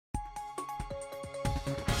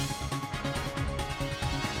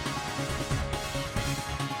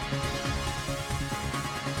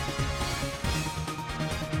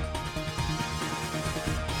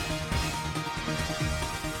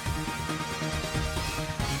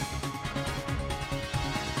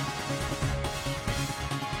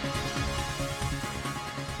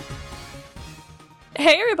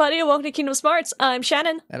Hey everybody, and welcome to Kingdom Smarts. I'm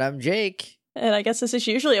Shannon. And I'm Jake. And I guess this is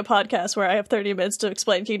usually a podcast where I have 30 minutes to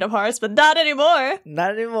explain Kingdom Hearts, but not anymore.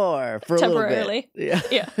 Not anymore. For Temporarily. a little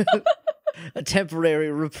bit. Yeah. A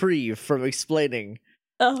temporary reprieve from explaining.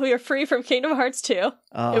 We are free from Kingdom Hearts 2.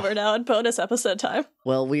 And we're now in bonus episode time.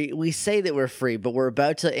 Well, we say that we're free, but we're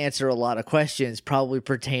about to answer a lot of questions probably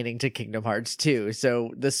pertaining to Kingdom Hearts 2. So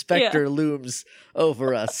the specter looms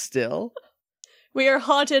over us still. We are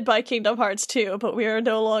haunted by Kingdom Hearts 2, but we are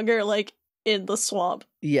no longer, in the swamp.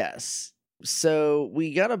 Yes. So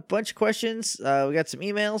we got a bunch of questions. We got some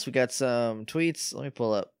emails. We got some tweets. Let me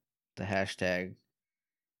pull up the hashtag.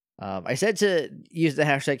 I said to use the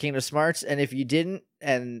hashtag Kingdom Smarts, and if you didn't,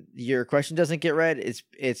 and your question doesn't get read,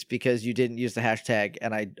 it's because you didn't use the hashtag,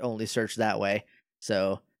 and I only searched that way.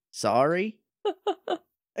 So, sorry. I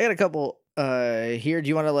got a couple here. Do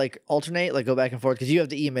you want to alternate, go back and forth? Because you have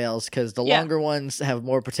the emails, because the longer ones have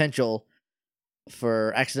more potential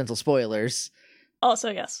for accidental spoilers. Also,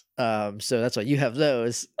 yes. So that's why you have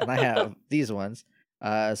those, and I have these ones.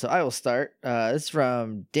 So I will start. This is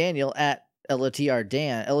from Daniel at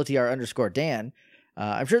LOTR_Dan.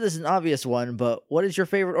 I'm sure this is an obvious one, but what is your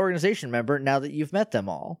favorite organization member now that you've met them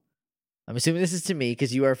all? I'm assuming this is to me,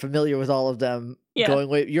 because you are familiar with all of them. Yeah. Going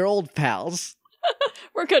with your old pals.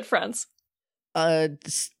 We're good friends. Still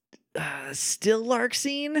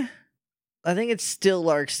Larxene? I think it's still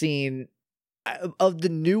Larxene. Of the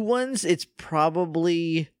new ones, it's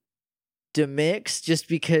probably Demix, just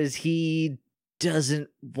because he doesn't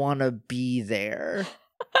want to be there.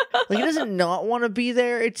 He doesn't not want to be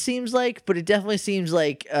there, it seems like, but it definitely seems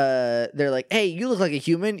like they're like, hey, you look like a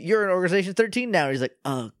human. You're in Organization 13 now. And he's like,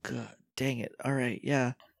 oh, God, dang it. All right,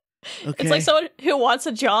 yeah. Okay. It's like someone who wants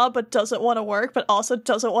a job but doesn't want to work, but also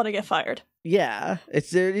doesn't want to get fired. Yeah,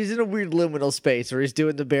 he's in a weird liminal space where he's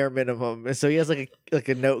doing the bare minimum, and so he has a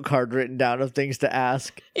note card written down of things to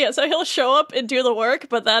ask. Yeah, so he'll show up and do the work,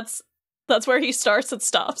 but that's where he starts and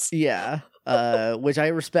stops. Yeah, which I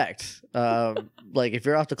respect. If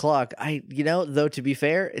you're off the clock, though, to be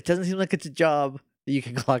fair, it doesn't seem like it's a job that you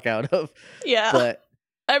can clock out of. Yeah, but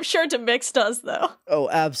I'm sure Demix does, though. Oh,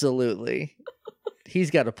 absolutely. He's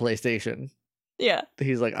got a PlayStation. Yeah.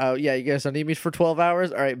 He's like, oh, yeah, you guys don't need me for 12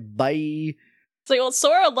 hours? All right, bye. It's like, well,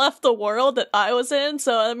 Sora left the world that I was in,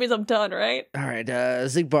 so that means I'm done, right? All right,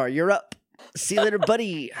 Zigbar, you're up. See you later,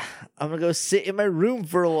 buddy. I'm going to go sit in my room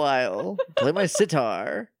for a while. Play my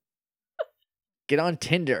sitar. Get on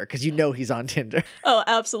Tinder, because he's on Tinder. Oh,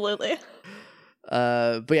 absolutely.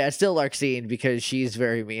 But yeah, it's still Larxene, because she's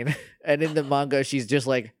very mean. And in the manga, she's just,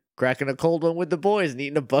 cracking a cold one with the boys and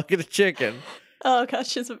eating a bucket of chicken. Oh gosh,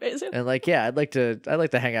 she's amazing. And I'd like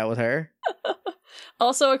to hang out with her.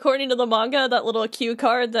 Also, according to the manga, that little cue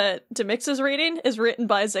card that Demix is reading is written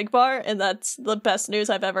by Zigbar, and that's the best news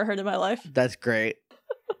I've ever heard in my life. That's great.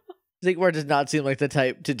 Zigbar does not seem like the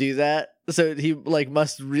type to do that, so he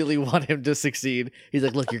must really want him to succeed. He's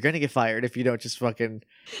like, look, you're gonna get fired if you don't just fucking.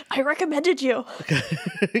 I recommended you.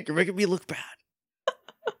 You're making me look bad.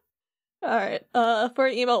 All right, for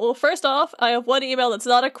an email. Well, first off, I have one email that's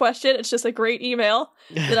not a question. It's just a great email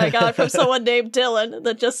that I got from someone named Dylan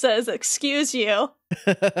that just says, excuse you.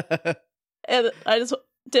 And Dylan, I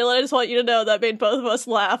just want you to know that made both of us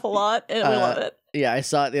laugh a lot, and we love it. Yeah, I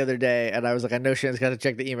saw it the other day, and I was like, I know Shannon's got to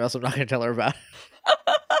check the email, so I'm not going to tell her about it.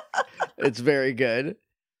 It's very good.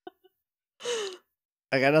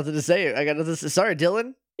 I got nothing to say. Sorry,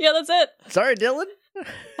 Dylan. Yeah, that's it. Sorry, Dylan.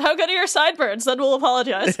 How good are your sideburns? Then we'll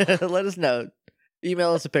apologize. Let us know.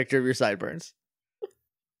 Email us a picture of your sideburns.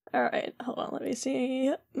 All right, hold on. Let me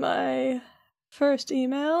see. My first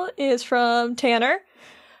email is from Tanner.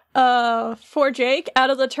 For Jake, out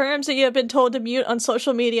of the terms that you have been told to mute on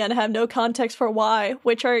social media and have no context for why,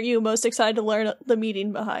 which are you most excited to learn the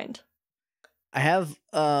meaning behind? I have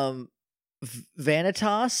Vanitas.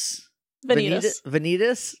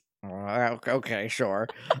 Vanitas. Okay, sure.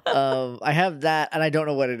 I have that, and I don't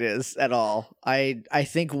know what it is at all. I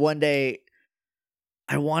think one day,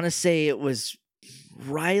 I want to say it was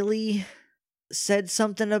Riley said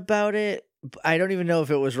something about it. I don't even know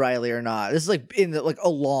if it was Riley or not. This is in a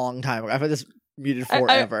long time ago. I've had this muted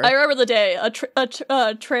forever. I remember the day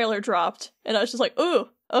a trailer dropped, and I was just like, ooh,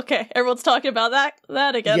 okay, everyone's talking about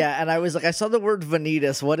that again. Yeah, and I was like, I saw the word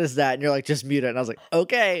Vanitas. What is that? And you're like, just mute it. And I was like,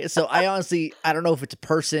 okay. So I honestly, I don't know if it's a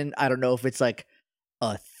person. I don't know if it's a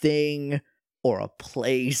thing or a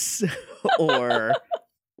place or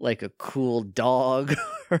a cool dog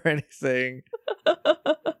or anything.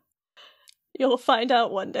 You'll find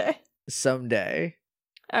out one day. Someday.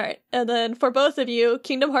 Alright, and then for both of you,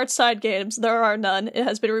 Kingdom Hearts side games, there are none. It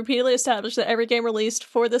has been repeatedly established that every game released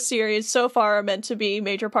for the series so far are meant to be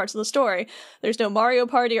major parts of the story. There's no Mario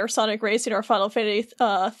Party or Sonic Racing or Final Fantasy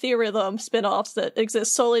Theorem spin-offs that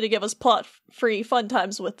exist solely to give us plot-free fun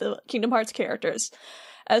times with the Kingdom Hearts characters.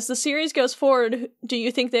 As the series goes forward, do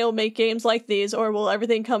you think they will make games like these, or will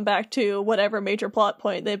everything come back to whatever major plot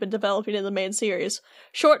point they've been developing in the main series?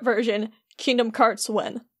 Short version, Kingdom Hearts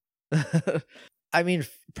when? I mean,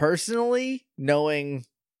 personally, knowing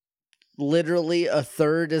literally a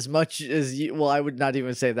third as much as you, well, I would not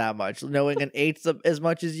even say that much, knowing an eighth of as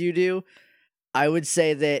much as you do, I would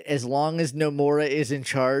say that as long as Nomura is in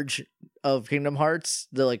charge of Kingdom Hearts,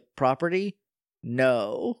 the like property,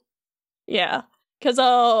 no. Yeah, because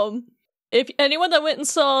if anyone that went and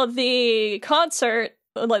saw the concert,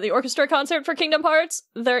 like the orchestra concert for Kingdom Hearts,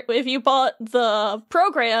 there, if you bought the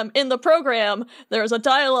program, in the program, there was a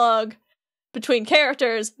dialogue between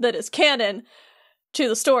characters that is canon to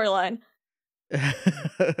the storyline.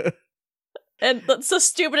 And that's the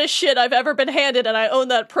stupidest shit I've ever been handed, and I own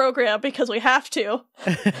that program because we have to.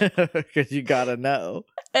 Because you gotta know.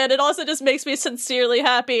 And it also just makes me sincerely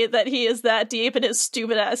happy that he is that deep in his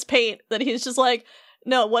stupid-ass paint, that he's just like,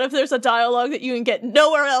 no, what if there's a dialogue that you can get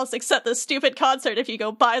nowhere else except this stupid concert if you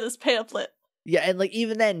go buy this pamphlet? Yeah, and like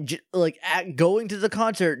even then, going to the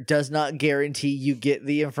concert does not guarantee you get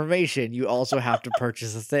the information. You also have to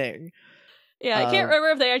purchase a thing. Yeah, I can't remember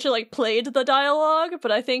if they actually like played the dialogue,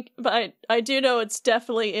 but I do know it's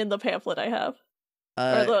definitely in the pamphlet I have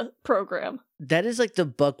or the program. That is like the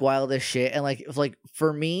buck wildest shit, and like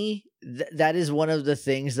for me, that is one of the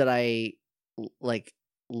things that I like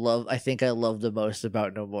love. I think I love the most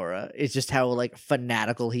about Nomura. It's just how like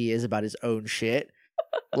fanatical he is about his own shit.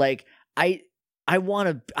 Like I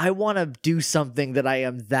want to do something that I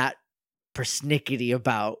am that persnickety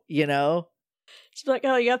about, you know? She's like,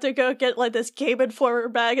 oh, you have to go get like this Game Informer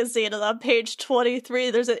magazine, and on page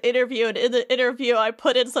 23 there's an interview, and in the interview I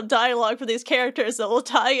put in some dialogue for these characters that will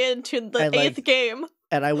tie into the eighth game.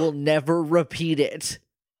 And I will never repeat it.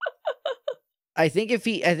 I think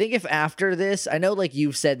if after this, I know like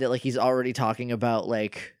you've said that like he's already talking about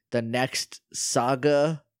like the next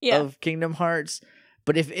saga of Kingdom Hearts.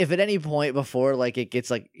 But if at any point before like it gets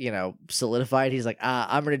like, you know, solidified, he's like,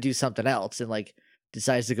 I'm gonna do something else, and like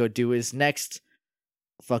decides to go do his next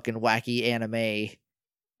fucking wacky anime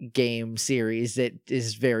game series that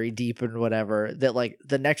is very deep and whatever, that like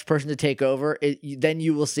the next person to take over, then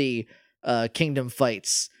you will see Kingdom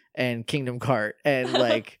Fights and Kingdom Cart and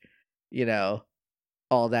like, you know,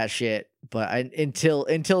 all that shit. But until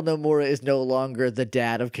Nomura is no longer the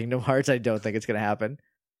dad of Kingdom Hearts, I don't think it's gonna happen.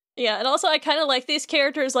 Yeah, and also I kind of like these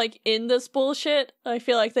characters like in this bullshit. I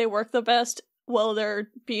feel like they work the best while they're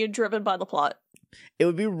being driven by the plot. It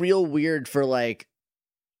would be real weird for like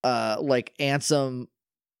Ansem,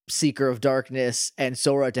 Seeker of Darkness, and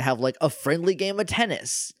Sora to have like a friendly game of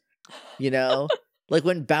tennis, you know? Like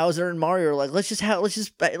when Bowser and Mario are like, let's just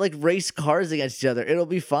like race cars against each other. It'll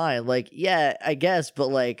be fine. Like, yeah, I guess, but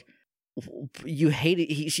like you hate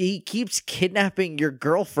it. He keeps kidnapping your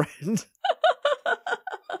girlfriend.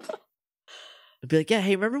 I'd be like, yeah,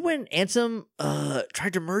 hey, remember when Ansem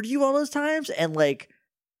tried to murder you all those times and like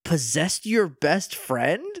possessed your best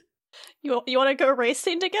friend? You want to go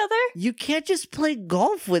racing together? You can't just play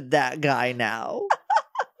golf with that guy now.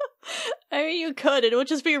 I mean, you could. It would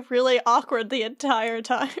just be really awkward the entire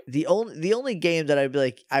time. The only game that I'd be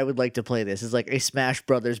like, I would like to play this is like a Smash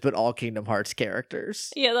Brothers, but all Kingdom Hearts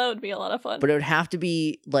characters. Yeah, that would be a lot of fun. But it would have to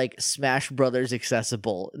be like Smash Brothers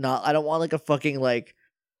accessible. I don't want like a fucking like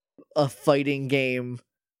a fighting game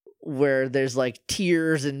where there's like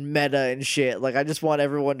tiers and meta and shit. Like I just want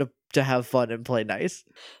everyone to have fun and play nice.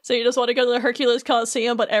 So you just want to go to the Hercules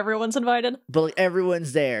Coliseum, but everyone's invited? But like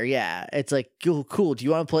everyone's there, yeah. It's like, cool. Do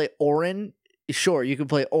you want to play Auron? Sure, you can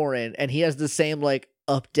play Auron, and he has the same like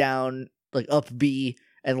up down, like up B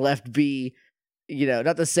and left B, you know,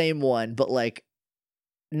 not the same one, but like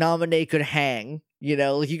Naminé could hang, you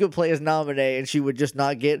know, like you could play as Naminé and she would just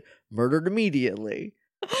not get murdered immediately.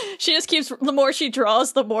 She just keeps, the more she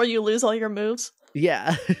draws, the more you lose all your moves.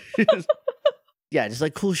 Yeah. Yeah, just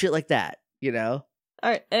like cool shit like that, you know?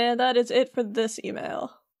 Alright, and that is it for this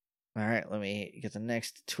email. Alright, let me get the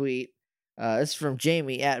next tweet. This is from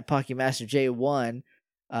Jamie at PokéMasterJ1.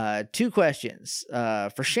 2 questions.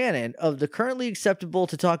 For Shannon, of the currently acceptable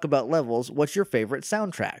to talk about levels, what's your favorite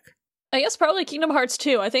soundtrack? I guess probably Kingdom Hearts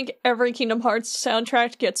 2. I think every Kingdom Hearts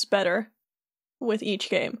soundtrack gets better with each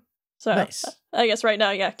game. So nice. I guess right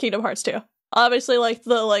now, yeah, Kingdom Hearts 2. Obviously, like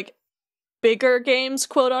the like bigger games,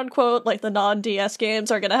 quote unquote, like the non-DS games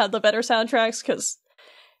are gonna have the better soundtracks because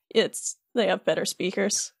they have better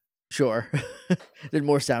speakers. Sure. There's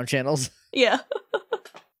more sound channels. Yeah.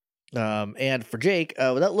 And for Jake,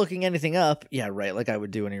 without looking anything up, yeah, right, like I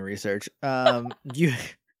would do any research.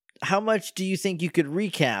 How much do you think you could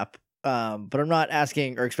recap? But I'm not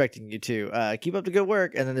asking or expecting you to. Keep up the good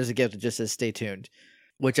work, and then there's a gift that just says "Stay tuned,"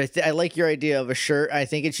 which I like your idea of a shirt. I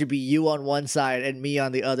think it should be you on one side and me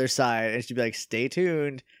on the other side. It should be like "Stay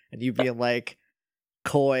tuned," and you being like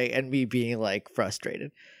coy, and me being like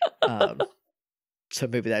frustrated. So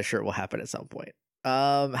maybe that shirt will happen at some point.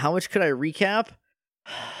 How much could I recap?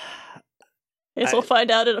 Guess we'll find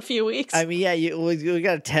out in a few weeks. I mean, yeah, we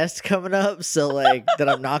got a test coming up, so like that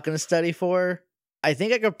I'm not going to study for. I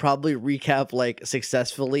think I could probably recap like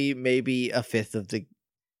successfully maybe a fifth of the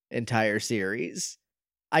entire series.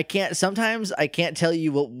 Sometimes I can't tell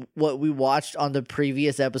you what we watched on the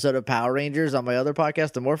previous episode of Power Rangers on my other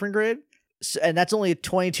podcast, The Morphin Grid. So, and that's only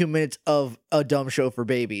 22 minutes of a dumb show for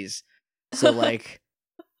babies. So like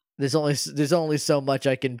there's only so much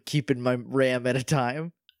I can keep in my RAM at a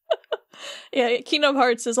time. Yeah, Kingdom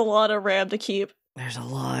Hearts is a lot of RAM to keep. There's a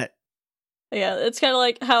lot. Yeah, it's kind of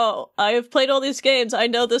like how I've played all these games, I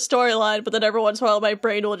know the storyline, but then every once in a while my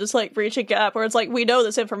brain will just like reach a gap where it's like, we know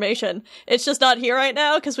this information. It's just not here right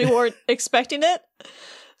now because we weren't expecting it.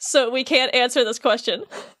 So we can't answer this question.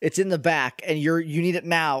 It's in the back and you need it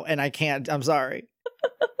now and I can't. I'm sorry.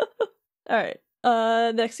 All right.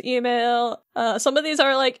 Next email. Some of these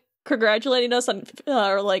are like congratulating us on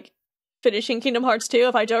or like finishing Kingdom Hearts 2.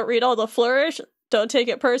 If I don't read all the flourish, don't take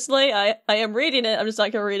it personally. I am reading it. I'm just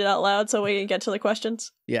not going to read it out loud so we can get to the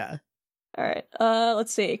questions. Yeah. All right.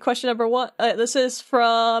 Let's see. Question number 1. This is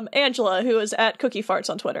from Angela, who is at Cookie Farts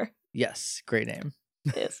on Twitter. Yes. Great name.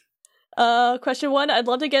 Yes. Question 1. I'd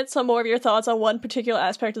love to get some more of your thoughts on one particular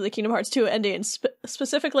aspect of the Kingdom Hearts 2 ending,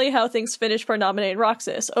 specifically how things finish for Naminé and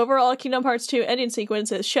Roxas. Overall, Kingdom Hearts 2 ending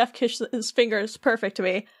sequence is chef kiss his fingers perfect to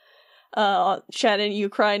me. Shannon, you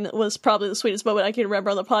crying was probably the sweetest moment I can remember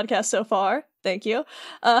on the podcast so far. Thank you.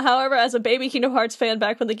 However, as a baby Kingdom Hearts fan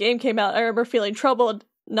back when the game came out, I remember feeling troubled,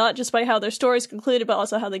 not just by how their stories concluded, but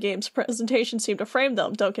also how the game's presentation seemed to frame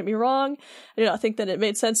them. Don't get me wrong. I do not think that it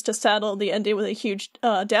made sense to saddle the ending with a huge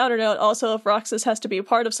downer note. Also, if Roxas has to be a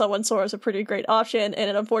part of someone, Sora's a pretty great option, and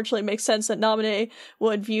it unfortunately makes sense that Naminé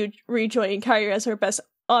would view rejoining Kairi as her best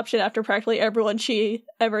option after practically everyone she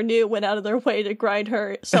ever knew went out of their way to grind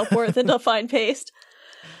her self-worth into fine paste.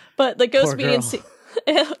 But the ghost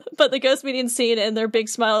meeting scene and their big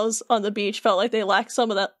smiles on the beach felt like they lacked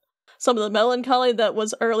some of the melancholy that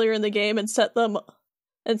was earlier in the game and set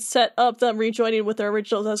up them rejoining with their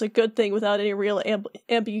originals as a good thing without any real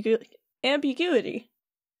ambiguity.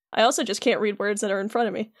 I also just can't read words that are in front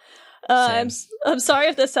of me. I'm sorry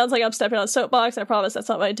if this sounds like I'm stepping on a soapbox. I promise that's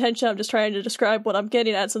not my intention. I'm just trying to describe what I'm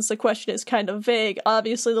getting at since the question is kind of vague.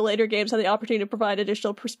 Obviously, the later games have the opportunity to provide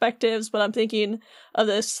additional perspectives, but I'm thinking of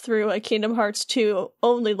this through a Kingdom Hearts 2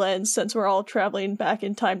 only lens since we're all traveling back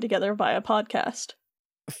in time together via podcast.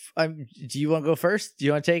 Do you want to go first? Do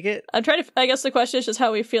you want to take it? I'm trying to. I guess the question is just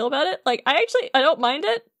how we feel about it. Like, I don't mind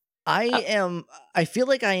it. I feel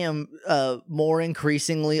like I am more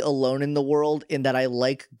increasingly alone in the world in that I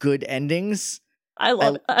like good endings. I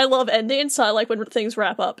love endings, so I like when things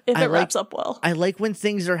wrap up, if it wraps up well. I like when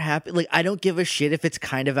things are happy. Like, I don't give a shit if it's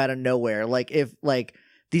kind of out of nowhere. Like, if, like,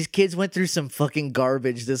 these kids went through some fucking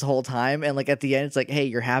garbage this whole time, and, like, at the end, it's like, hey,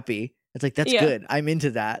 you're happy. It's like, that's good. I'm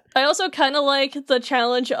into that. I also kind of like the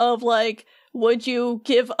challenge of, like, would you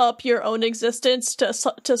give up your own existence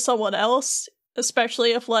to someone else?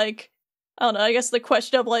 Especially if, like, I don't know, I guess the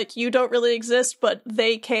question of, like, you don't really exist, but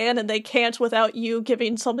they can, and they can't without you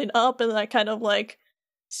giving something up, and that kind of, like,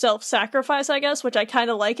 self-sacrifice, I guess, which I kind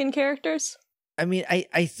of like in characters. I mean,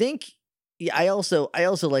 I think, yeah, I also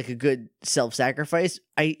like a good self-sacrifice.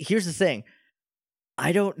 Here's the thing.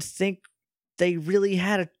 I don't think they really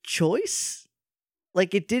had a choice.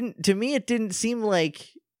 Like, to me, it didn't seem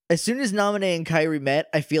like, as soon as Naminé and Kairi met,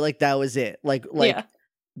 I feel like that was it. Like, yeah.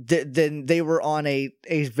 Then they were on a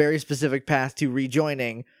very specific path to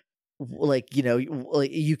rejoining. Like, you know,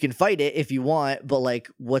 like, you can fight it if you want, but, like,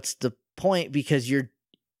 what's the point? Because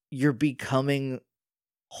you're becoming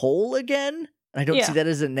whole again. I don't see that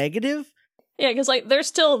as a negative. Yeah, because, like, they're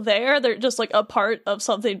still there. They're just, like, a part of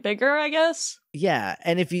something bigger, I guess. Yeah,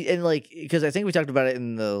 and because I think we talked about it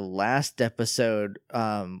in the last episode,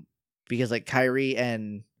 because, like,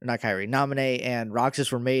 Naminé and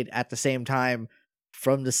Roxas were made at the same time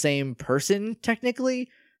from the same person, technically.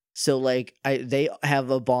 So, like, they have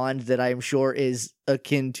a bond that I'm sure is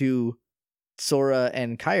akin to Sora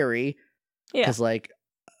and Kairi. Yeah. Because, like,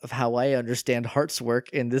 of how I understand hearts work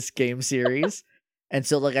in this game series. And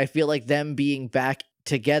so, like, I feel like them being back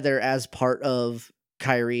together as part of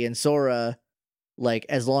Kairi and Sora. Like,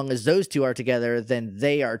 as long as those two are together, then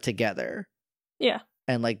they are together. Yeah.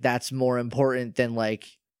 And like that's more important than like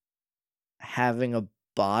having a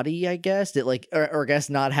body, I guess. That like, or I guess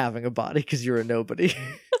not having a body because you're a nobody.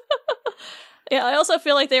 Yeah, I also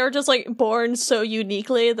feel like they were just like born so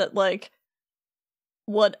uniquely that like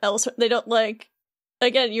what else they don't like.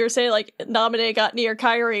 Again, you were saying like Naminé got near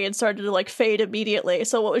Kairi and started to like fade immediately.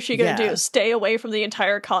 So what was she gonna do? Stay away from the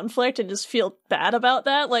entire conflict and just feel bad about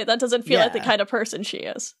that? Like that doesn't feel like the kind of person she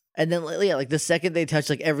is. And then yeah, like the second they touched,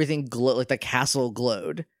 like everything glowed, like the castle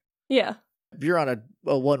glowed. Yeah. You're on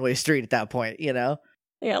a one-way street at that point, you know?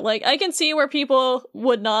 Yeah, like I can see where people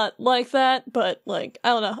would not like that, but like I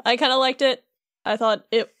don't know. I kind of liked it. I thought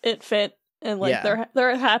it fit, and like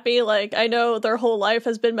they're happy. Like I know their whole life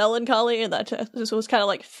has been melancholy, and that just was kind of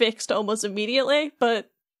like fixed almost immediately. But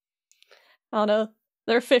I don't know.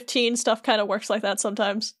 They're 15. Stuff kind of works like that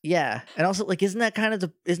sometimes. Yeah, and also like isn't that kind of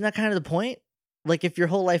the point? Like if your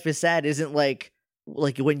whole life is sad, isn't like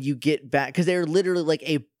when you get back, because they're literally like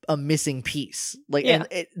a missing piece. Like and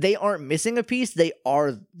they aren't missing a piece; they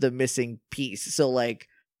are the missing piece. So like.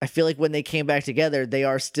 I feel like when they came back together, they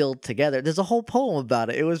are still together. There's a whole poem about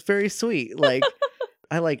it. It was very sweet. Like,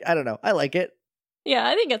 I don't know. I like it. Yeah,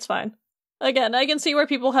 I think it's fine. Again, I can see where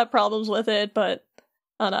people have problems with it, but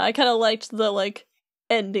I don't know. I kind of liked the, like,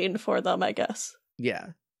 ending for them, I guess. Yeah.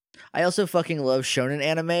 I also fucking love shonen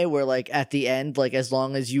anime where, like, at the end, like, as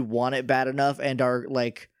long as you want it bad enough and are,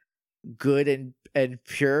 like, good and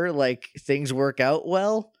pure, like, things work out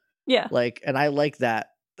well. Yeah. Like, and I like that.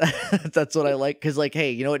 That's what I like, because like,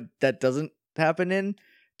 hey, you know what that doesn't happen in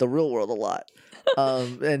the real world a lot.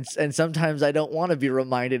 And sometimes I don't want to be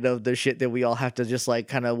reminded of the shit that we all have to just like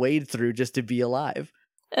kind of wade through just to be alive.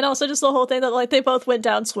 And also just the whole thing that like they both went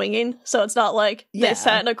down swinging, so it's not like they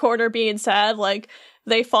sat in a corner being sad. Like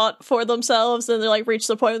they fought for themselves and they like reached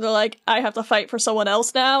the point where they're like, I have to fight for someone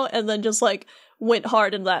else now, and then just like went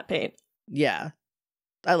hard in that pain. Yeah,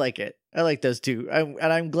 I like it. I like those two, and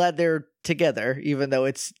I'm glad they're together, even though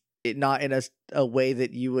it's not in a way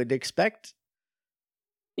that you would expect.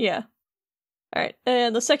 Yeah. All right.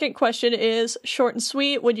 And the second question is short and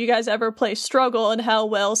sweet. Would you guys ever play Struggle, and how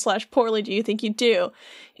well/poorly do you think you do?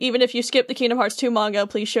 Even if you skip the Kingdom Hearts 2 manga,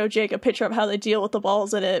 please show Jake a picture of how they deal with the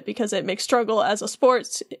balls in it, because it makes Struggle as a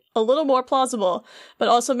sport a little more plausible, but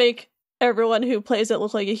also make everyone who plays it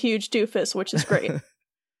look like a huge doofus, which is great.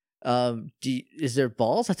 Is there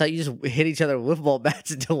balls? I thought you just hit each other with ball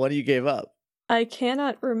bats until one of you gave up. I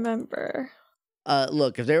cannot remember.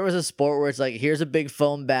 Look, if there was a sport where it's like, here's a big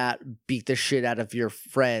foam bat, beat the shit out of your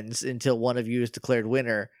friends until one of you is declared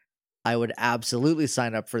winner, I would absolutely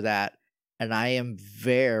sign up for that. And I am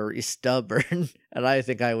very stubborn, and I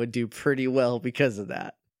think I would do pretty well because of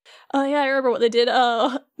that. Oh yeah, I remember what they did.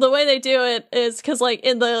 The way they do it is because like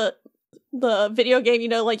in the video game, you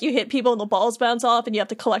know, like you hit people and the balls bounce off and you have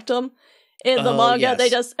to collect them. In the manga, they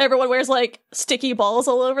just, everyone wears like sticky balls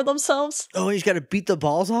all over themselves. Oh, you just gotta beat the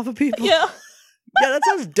balls off of people? Yeah. Yeah, that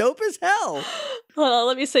sounds dope as hell. Hold on,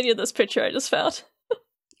 let me send you this picture I just found.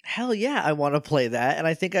 Hell yeah, I want to play that, and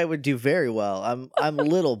I think I would do very well. I'm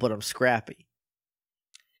little, but I'm scrappy.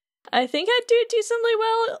 I think I'd do decently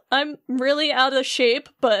well. I'm really out of shape,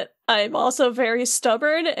 but I'm also very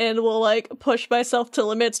stubborn and will like push myself to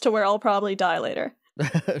limits to where I'll probably die later.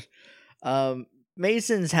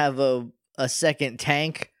 Masons have a second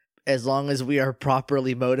tank as long as we are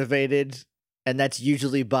properly motivated, and that's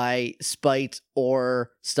usually by spite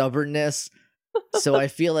or stubbornness. So I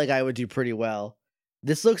feel like I would do pretty well.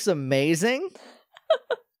 This looks amazing.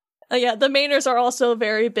 Yeah, the Mainers are also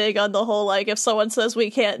very big on the whole, like, if someone says we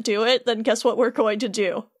can't do it, then guess what we're going to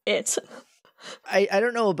do? It. I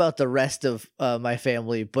don't know about the rest of my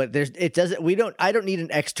family, but I don't need an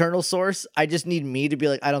external source. I just need me to be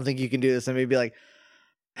like, I don't think you can do this. And maybe be like,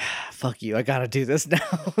 fuck you, I gotta do this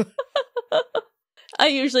now. I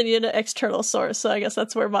usually need an external source, so I guess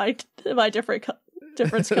that's where my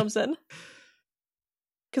difference comes in.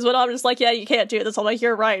 Because when I'm just like, yeah, you can't do this, I'm like,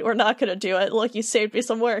 you're right, we're not gonna do it. Look, you saved me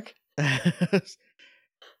some work.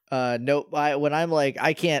 Nope. When I'm like,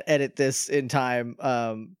 I can't edit this in time,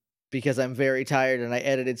 because I'm very tired and I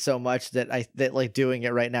edited so much that like doing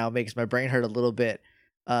it right now makes my brain hurt a little bit.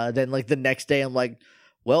 Then like the next day I'm like,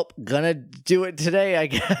 well, gonna do it today, I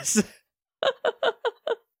guess.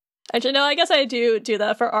 Actually, no, I guess I do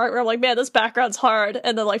that for art, where I'm like, man, this background's hard,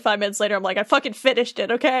 and then like 5 minutes later, I'm like, I fucking finished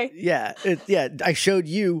it, okay? Yeah, I showed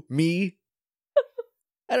you, me.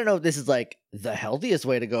 I don't know if this is like the healthiest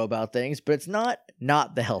way to go about things, but it's not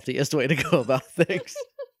the healthiest way to go about things.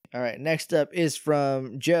 All right, next up is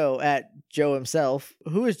from Joe at Joe himself.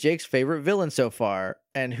 Who is Jake's favorite villain so far?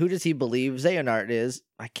 And who does he believe Xehanort is?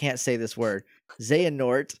 I can't say this word.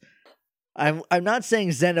 Xehanort. I'm not saying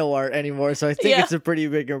Xenoart anymore, so I think it's a pretty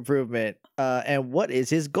big improvement. And what is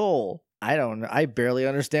his goal? I don't know. I barely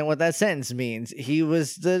understand what that sentence means. He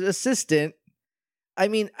was the assistant. I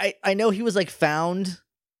mean, I know he was like found,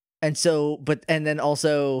 and then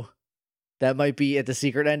also that might be at the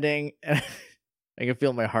secret ending. I can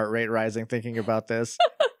feel my heart rate rising thinking about this.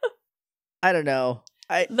 I don't know.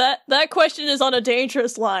 That question is on a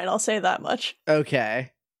dangerous line, I'll say that much.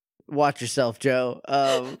 Okay. Watch yourself, Joe.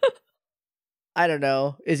 I don't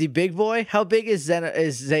know. Is he big boy? How big is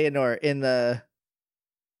Xehanort in the...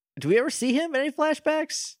 Do we ever see him in any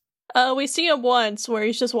flashbacks? We see him once where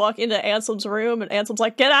he's just walking into Ansem's room and Ansem's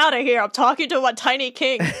like, "Get out of here, I'm talking to my tiny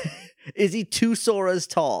king." Is he 2 Soras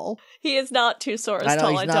tall? He is not 2 Soras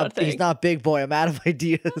tall, I don't think. He's not big boy. I'm out of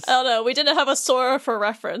ideas. Oh no, we didn't have a Sora for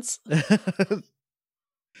reference.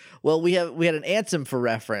 Well, we had an Ansem for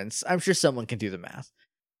reference. I'm sure someone can do the math.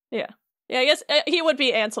 Yeah, I guess he would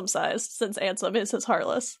be Ansem sized since Ansem is his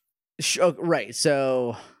Heartless. Right,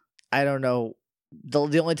 so I don't know.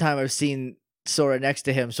 The only time I've seen Sora next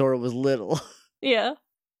to him, Sora was little. Yeah.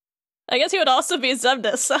 I guess he would also be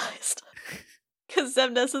Xemnas sized. Because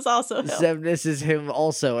Xemnas is also him. Xemnas is him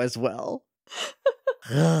also as well.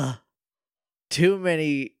 Too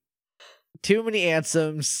many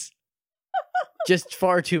Ansems. Just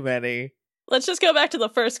far too many. Let's just go back to the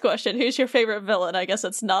first question. Who's your favorite villain? I guess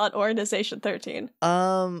it's not Organization 13.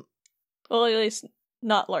 Well, at least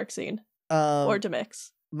not Larxene. Or Demix.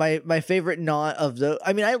 My favorite not of the...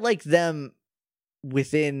 I mean, I like them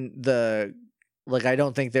within the... Like, I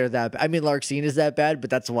don't think they're that bad. I mean, Larxene is that bad, but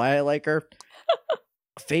that's why I like her.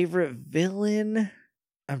 Favorite villain?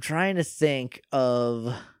 I'm trying to think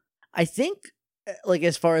of... I think, like,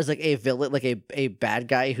 as far as, like, a villain, like, a bad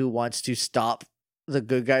guy who wants to stop the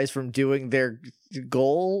good guys from doing their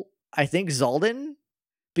goal, I think Zaldin,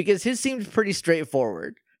 because his seemed pretty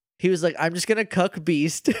straightforward. He was like, "I'm just gonna cuck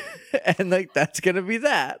Beast," and like that's gonna be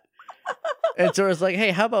that. And so it's like,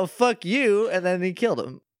 "Hey, how about fuck you?" And then he killed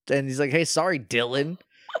him. And he's like, "Hey, sorry, Dylan."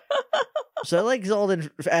 So I like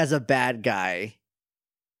Zaldin as a bad guy.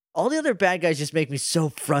 All the other bad guys just make me so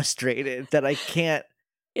frustrated that I can't.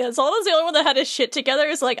 Yeah, Zaldin's the only one that had his shit together.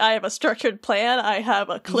 Is like, I have a structured plan. I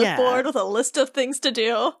have a clipboard with a list of things to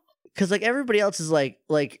do. Because like everybody else is like,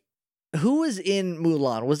 who was in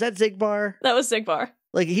Mulan? Was that Xigbar? That was Xigbar.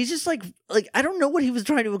 Like, he's just like, I don't know what he was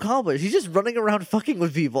trying to accomplish. He's just running around fucking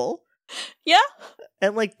with people. Yeah.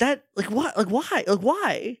 And like that, like what? Like why? Like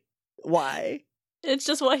why? Why? It's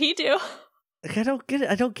just what he do. Like, I don't get it.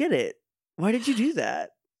 I don't get it. Why did you do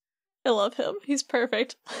that? I love him. He's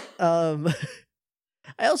perfect. I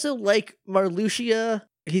also like Marluxia.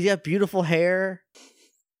 He's got beautiful hair,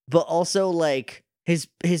 but also like his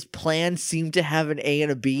plans seem to have an A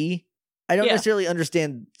and a B. I don't necessarily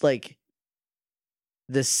understand like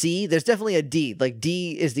the C. There's definitely a D. Like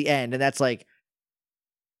D is the end, and that's like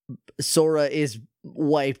Sora is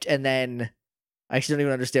wiped, and then I actually don't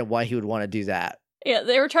even understand why he would want to do that. Yeah,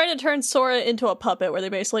 they were trying to turn Sora into a puppet, where they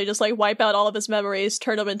basically just like wipe out all of his memories,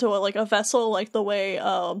 turn him into a vessel, like the way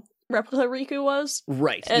Replica Riku was.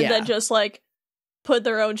 Right. And then just like put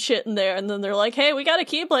their own shit in there, and then they're like, "Hey, we got a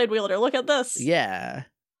Keyblade wielder. Look at this." Yeah.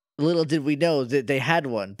 Little did we know that they had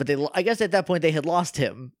one, but I guess at that point they had lost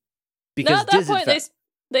him because at that point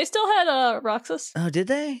they still had Roxas. Oh, did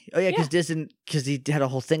they? Oh yeah, because he had a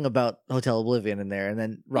whole thing about Hotel Oblivion in there, and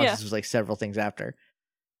then Roxas was like several things after.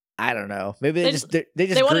 I don't know. Maybe they just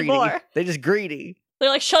greedy. Wanted more. They're just greedy. They're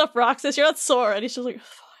like, "Shut up, Roxas. You're not Sora." And he's just like,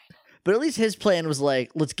 "Fine." But at least his plan was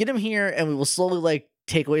like, "Let's get him here, and we will slowly like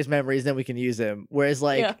take away his memories, then we can use him." Whereas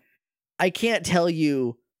like, I can't tell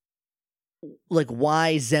you like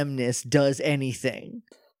why Xemnas does anything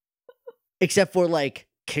except for like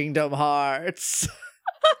Kingdom Hearts.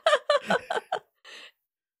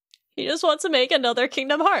 He just wants to make another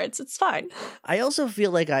Kingdom Hearts. It's fine. I also feel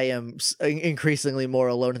like I am increasingly more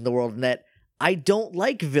alone in the world in that I don't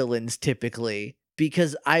like villains typically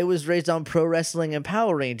because I was raised on pro wrestling and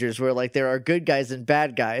Power Rangers where like there are good guys and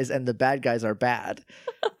bad guys and the bad guys are bad.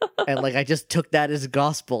 And like I just took that as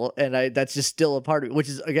gospel and that's just still a part of it, which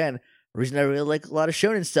is again the reason I really like a lot of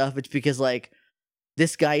shonen stuff. It's because like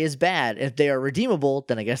this guy is bad. If they are redeemable,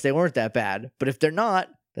 then I guess they weren't that bad. But if they're not,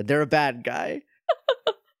 then they're a bad guy.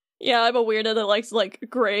 Yeah, I'm a weirdo that likes like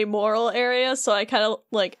gray moral areas, so I kind of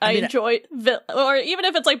like I enjoy or even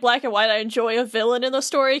if it's like black and white, I enjoy a villain in the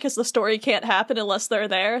story because the story can't happen unless they're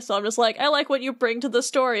there. So I'm just like, I like what you bring to the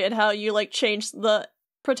story and how you like change the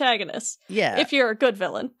protagonists. Yeah. If you're a good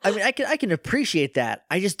villain. I mean, I can appreciate that.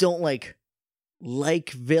 I just don't like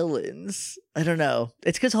villains. I don't know.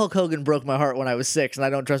 It's because Hulk Hogan broke my heart when I was 6, and I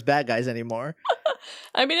don't trust bad guys anymore.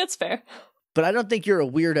 I mean, it's fair. But I don't think you're a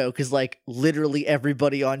weirdo, because like literally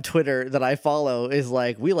everybody on Twitter that I follow is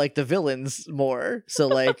like, we like the villains more. So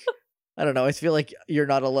like, I don't know. I feel like you're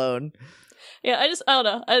not alone. Yeah, I don't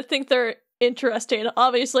know. I think they're interesting.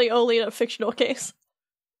 Obviously, only in a fictional case.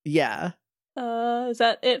 Yeah. Is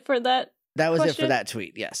that it for that? That was question? it for that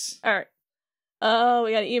tweet. Yes. All right.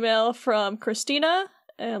 We got an email from Christina,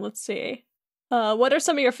 and let's see. What are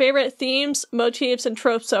some of your favorite themes, motifs, and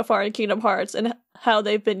tropes so far in Kingdom Hearts, and how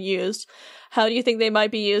they've been used? How do you think they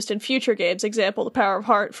might be used in future games? Example, the power of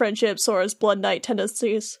heart, friendship, Sora's Blood Knight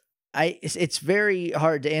tendencies. It's very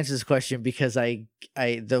hard to answer this question because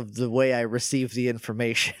the way I receive the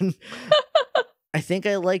information. I think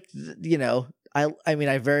I like, I mean,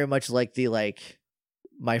 I very much like the, like,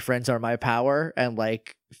 my friends are my power, and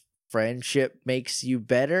like friendship makes you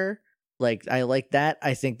better. Like, I like that.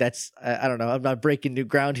 I think that's, I don't know. I'm not breaking new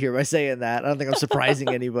ground here by saying that. I don't think I'm surprising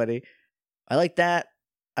anybody. I like that.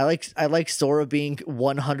 I like Sora being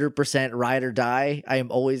 100% ride or die. I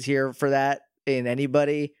am always here for that in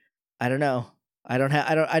anybody. I don't know. I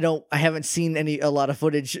haven't seen a lot of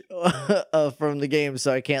footage from the game,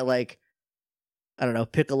 so I can't, like, I don't know,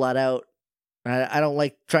 pick a lot out. I don't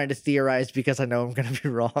like trying to theorize because I know I'm going to be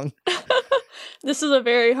wrong. This is a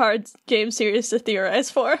very hard game series to theorize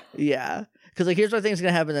for. Yeah. Because, like, here's what I think is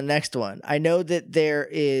going to happen in the next one. I know that there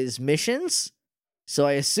is missions, so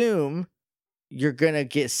I assume you're going to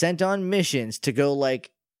get sent on missions to go, like,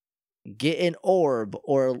 get an orb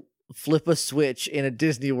or flip a switch in a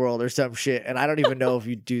Disney World or some shit, and I don't even know if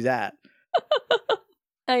you do that.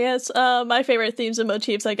 I guess my favorite themes and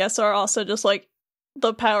motifs, I guess, are also just, like,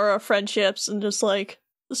 the power of friendships and just, like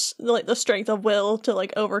the strength of will to,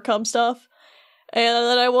 like, overcome stuff. And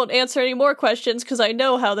then I won't answer any more questions because I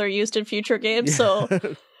know how they're used in future games, so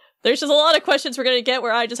there's just a lot of questions we're going to get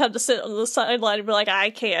where I just have to sit on the sideline and be like, I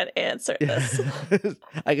can't answer this.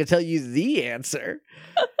 I can tell you the answer.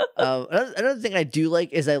 Another thing I do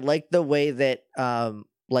like is I like the way that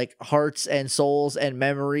like hearts and souls and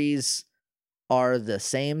memories are the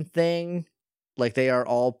same thing. Like, they are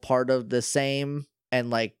all part of the same, and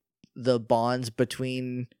like the bonds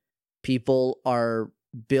between people are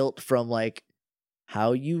built from like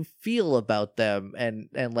how you feel about them and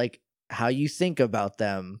like how you think about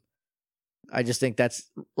them. I just think that's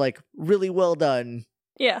like really well done.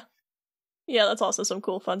 Yeah, that's also some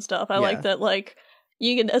cool fun stuff. I like that, like,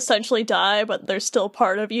 you can essentially die, but there's still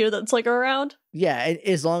part of you that's, like, around. Yeah, and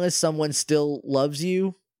as long as someone still loves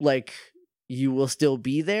you, like, you will still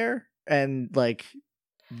be there, and like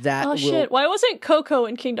that. Shit! Why wasn't Coco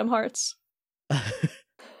in Kingdom Hearts?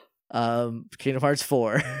 Kingdom Hearts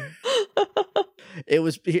 4. It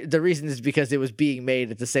was, the reason is because it was being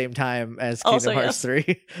made at the same time as Kingdom Hearts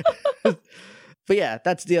 3. But yeah,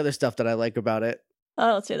 that's the other stuff that I like about it.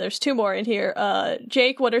 Let's see, there's 2 more in here.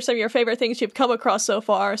 Jake, what are some of your favorite things you've come across so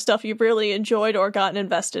far? Stuff you've really enjoyed or gotten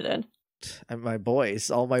invested in? My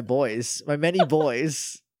boys, all my boys, my many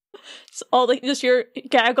boys. Just your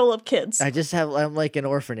gaggle of kids. I'm like an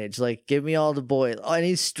orphanage. Like, give me all the boys.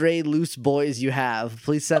 Any stray loose boys you have,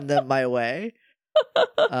 please send them my way.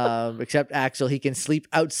 Except Axel, he can sleep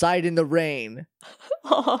outside in the rain.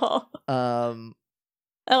 I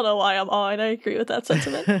don't know why I'm on. I agree with that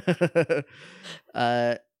sentiment.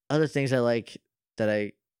 Other things I like that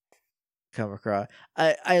I come across.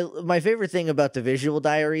 My favorite thing about the visual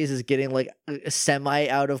diaries is getting like semi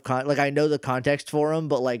out of like, I know the context for them,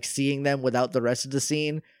 but like seeing them without the rest of the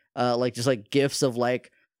scene, like just like gifs of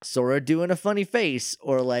like Sora doing a funny face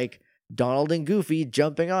or like Donald and Goofy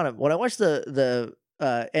jumping on him. When I watched the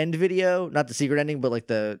end video, not the secret ending, but like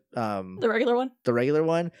the regular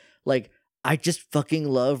one, like, I just fucking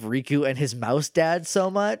love Riku and his mouse dad so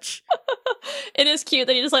much. It is cute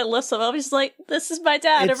that he just like lifts him up. He's just like, this is my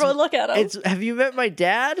dad. Everyone look at him. Have you met my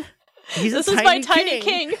dad? This is my tiny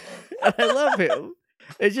king. I love him.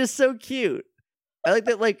 It's just so cute. I like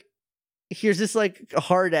that, like, here's this like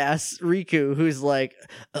hard ass Riku who's like,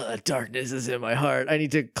 darkness is in my heart. I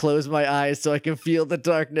need to close my eyes so I can feel the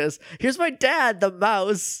darkness. Here's my dad, the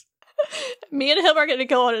mouse. Me and him are going to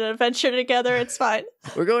go on an adventure together. It's fine.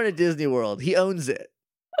 We're going to Disney World. He owns it.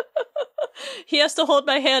 He has to hold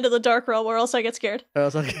my hand in the dark realm or else I get scared. I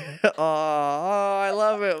was like, oh, I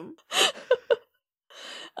love him.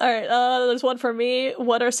 All right, there's one for me.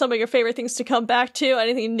 What are some of your favorite things to come back to?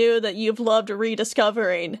 Anything new that you've loved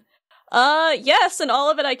rediscovering? Yes, and all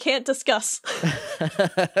of it I can't discuss.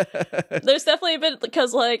 There's definitely been,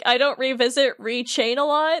 because, like, I don't revisit Re-Chain a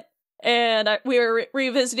lot, and we were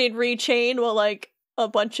revisiting Rechain while like a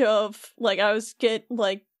bunch of like I was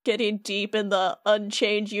getting deep in the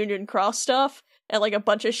Unchained Union Cross stuff, and like a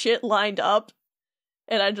bunch of shit lined up,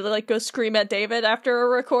 and I'd like go scream at David after a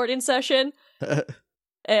recording session.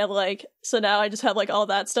 And like, so now I just have like all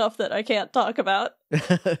that stuff that I can't talk about.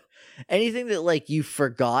 Anything that like you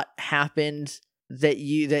forgot happened that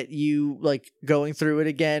you like going through it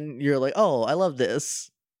again, you're like, oh, I love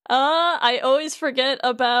this. I always forget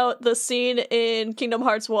about the scene in Kingdom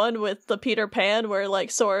Hearts 1 with the Peter Pan where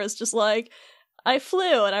like Sora's just like, I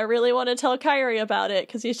flew and I really want to tell Kairi about it,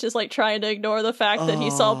 because he's just like trying to ignore the fact that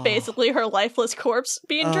he saw basically her lifeless corpse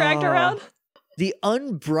being dragged around. The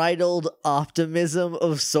unbridled optimism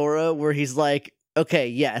of Sora, where he's like, okay,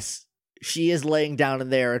 yes, she is laying down in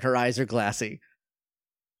there and her eyes are glassy.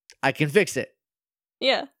 I can fix it.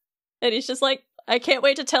 Yeah. And he's just like, I can't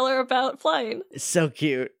wait to tell her about flying. It's so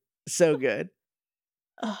cute. So good.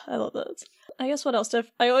 I love those. I guess what else?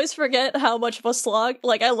 I always forget how much of a slog.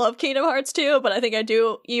 Like, I love Kingdom Hearts 2, but I think I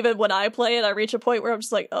do, even when I play it, I reach a point where I'm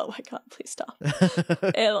just like, oh my god, please stop.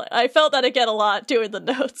 And like, I felt that again a lot doing the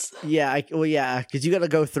notes. Yeah, because you gotta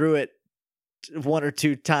go through it 1 or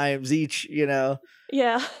 2 times each, you know?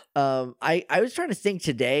 Yeah. I was trying to think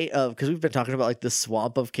today of, because we've been talking about like the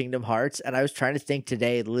swamp of Kingdom Hearts, and I was trying to think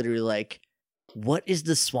today, literally like, what is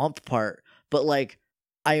the swamp part? But like,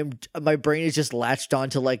 my brain is just latched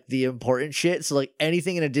on to like the important shit. So like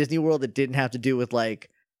anything in a Disney World that didn't have to do with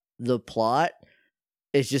like the plot,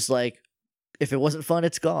 it's just like, if it wasn't fun,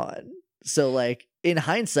 it's gone. So like in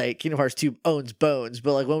hindsight, Kingdom Hearts 2 owns bones,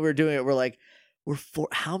 but like when we were doing it, we're like,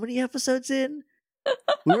 how many episodes in?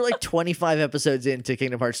 We were like 25 episodes into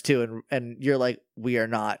Kingdom Hearts 2, and you're like, we are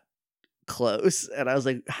not close. And I was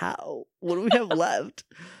like, how? What do we have left?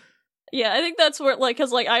 Yeah, I think that's where, like,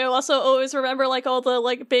 because, like, I also always remember, like, all the,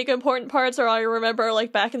 like, big important parts, or I remember,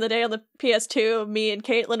 like, back in the day on the PS2, me and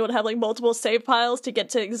Caitlin would have, like, multiple save files to get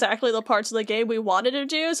to exactly the parts of the game we wanted to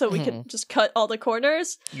do, so we could just cut all the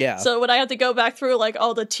corners. Yeah. So when I had to go back through, like,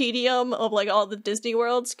 all the tedium of, like, all the Disney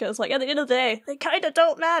worlds, because, like, at the end of the day, they kind of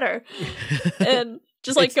don't matter. And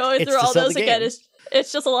just, like, going through all those again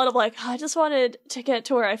it's just a lot of like, I just wanted to get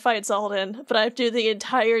to where I fight Zaldin, but I have to do the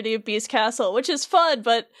entirety of Beast Castle, which is fun,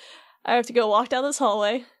 but I have to go walk down this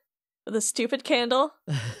hallway with a stupid candle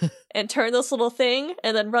and turn this little thing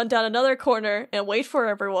and then run down another corner and wait for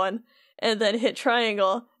everyone and then hit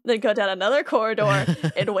triangle, then go down another corridor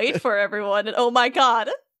and wait for everyone. And oh my god.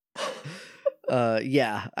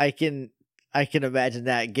 Yeah, I can imagine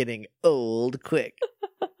that getting old quick.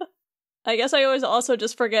 I guess I always also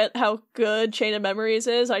just forget how good Chain of Memories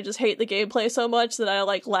is. I just hate the gameplay so much that I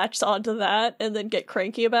like latch onto that and then get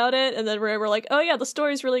cranky about it, and then remember like, oh yeah, the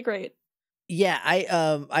story's really great. Yeah,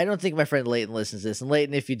 I don't think my friend Leighton listens to this. And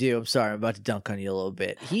Leighton, if you do, I'm sorry, I'm about to dunk on you a little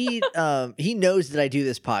bit. He he knows that I do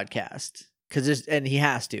this podcast and he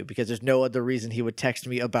has to, because there's no other reason he would text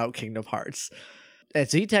me about Kingdom Hearts. And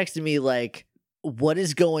so he texted me like, what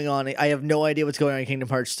is going on? I have no idea what's going on in Kingdom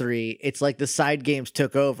Hearts 3. It's like the side games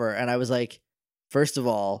took over. And I was like, first of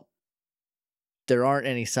all, there aren't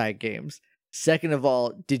any side games. Second of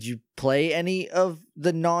all, did you play any of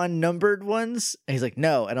the non-numbered ones? And he's like,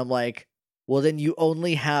 no. And I'm like, well, then you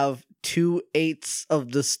only have 2/8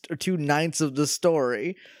 of the 2/9 of the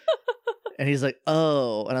story. And he's like,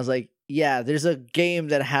 oh. And I was like, yeah, there's a game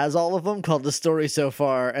that has all of them called The Story So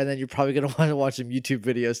Far. And then you're probably going to want to watch some YouTube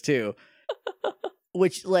videos too.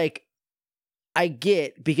 Which, like, I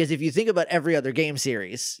get, because if you think about every other game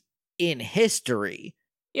series in history,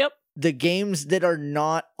 yep, the games that are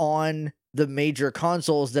not on the major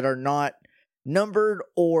consoles, that are not numbered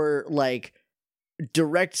or, like,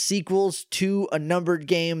 direct sequels to a numbered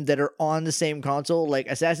game that are on the same console, like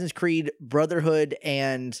Assassin's Creed, Brotherhood,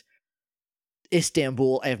 and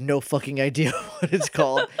Istanbul. I have no fucking idea what it's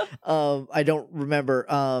called. I don't remember.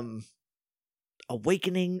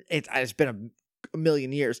 Awakening. It's been a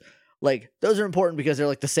million years. Like, those are important because they're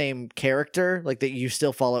like the same character, like that you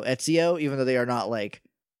still follow Ezio, even though they are not like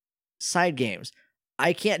side games.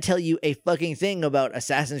 I can't tell you a fucking thing about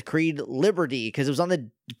Assassin's Creed Liberty because it was on the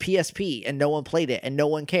PSP and no one played it and no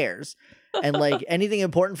one cares. And like anything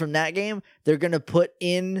important from that game, they're going to put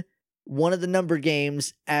in one of the numbered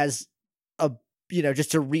games as a,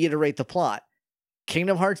 just to reiterate the plot.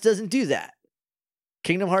 Kingdom Hearts doesn't do that.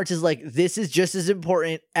 Kingdom Hearts is like, this is just as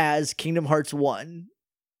important as Kingdom Hearts 1.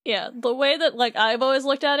 Yeah, the way that, like, I've always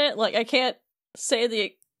looked at it, like, I can't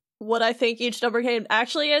say what I think each number game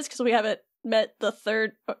actually is, because we haven't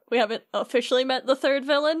officially met the third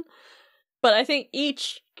villain, but I think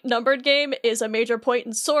each numbered game is a major point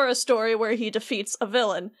in Sora's story where he defeats a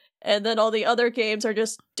villain, and then all the other games are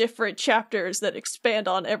just different chapters that expand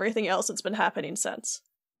on everything else that's been happening since.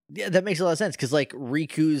 Yeah, that makes a lot of sense, because like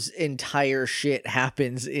Riku's entire shit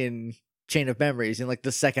happens in Chain of Memories in like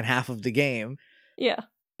the second half of the game. Yeah.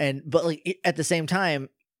 But like at the same time,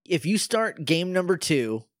 if you start game number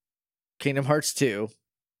 2, Kingdom Hearts 2,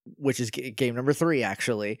 which is game number 3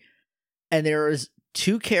 actually, and there is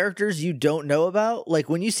 2 characters you don't know about, like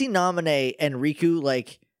when you see Naminé and Riku,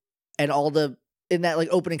 like, and all the in that like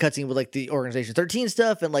opening cutscene with like the Organization 13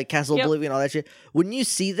 stuff and like Castle Oblivion, all that shit, when you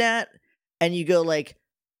see that and you go like,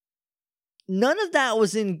 none of that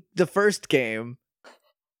was in the first game,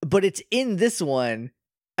 but it's in this one,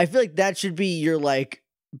 I feel like that should be your like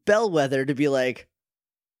bellwether to be like,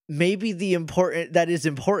 maybe that is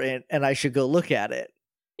important and I should go look at it.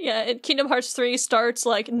 Yeah, and Kingdom Hearts 3 starts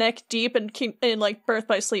like neck deep in like Birth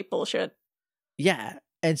by Sleep bullshit. Yeah.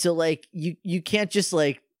 And so like you can't just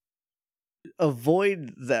like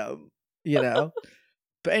avoid them, you know?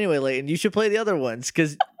 But anyway, Layton, you should play the other ones,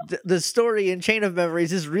 because the story in Chain of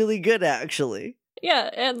Memories is really good, actually.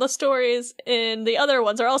 Yeah, and the stories in the other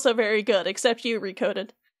ones are also very good, except you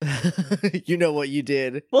recoded. You know what you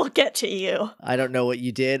did. We'll get to you. I don't know what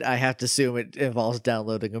you did. I have to assume it involves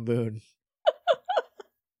downloading a moon.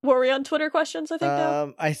 Were we on Twitter questions, I think,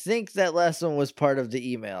 now? I think that last one was part of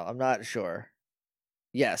the email. I'm not sure.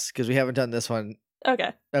 Yes, because we haven't done this one.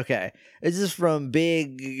 Okay. This is from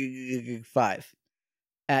Big 5.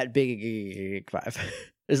 At Big 5.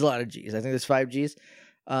 There's a lot of G's. I think there's 5 G's.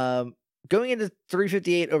 Going into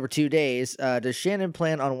 358 over 2 days, does Shannon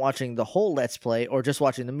plan on watching the whole Let's Play or just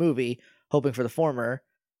watching the movie, hoping for the former?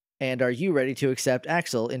 And are you ready to accept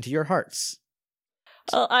Axel into your hearts?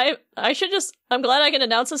 I'm glad I can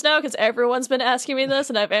announce this now, because everyone's been asking me this,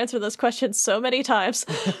 and I've answered this question so many times.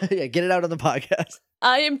 Yeah, get it out on the podcast.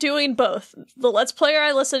 I am doing both. The Let's Player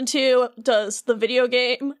I listen to does the video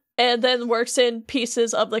game, and then works in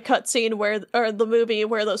pieces of the cutscene or the movie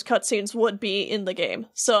where those cutscenes would be in the game.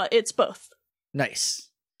 So it's both. Nice.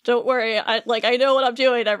 Don't worry, I know what I'm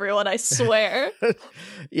doing, everyone, I swear.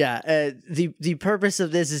 Yeah, the purpose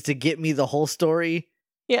of this is to get me the whole story,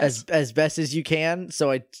 yes, as best as you can,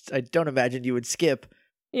 so I don't imagine you would skip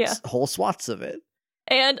whole swaths of it.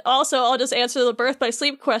 And also, I'll just answer the Birth by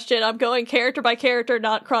Sleep question. I'm going character by character,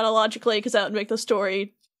 not chronologically, because that would make the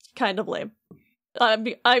story kind of lame. I'm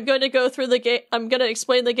going to go through the game. I'm going to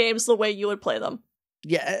explain the games the way you would play them.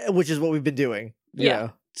 Yeah, which is what we've been doing. You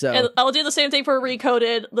know, so. And I'll do the same thing for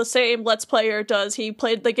Recoded. The same Let's Player does. He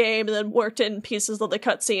played the game and then worked in pieces of the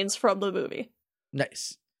cutscenes from the movie.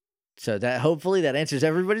 Nice. So that hopefully that answers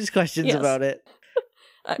everybody's questions about it.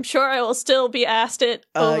 I'm sure I will still be asked it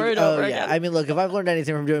over and over again. I mean, look, if I've learned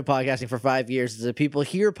anything from doing podcasting for 5 years, is that people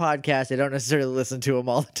hear podcasts, they don't necessarily listen to them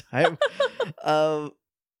all the time.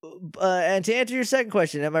 And to answer your second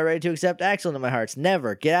question, am I ready to accept Axel into my hearts?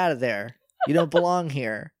 Never. Get out of there. You don't belong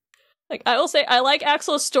here. Like, I will say, I like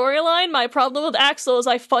Axel's storyline. My problem with Axel is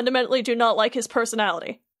I fundamentally do not like his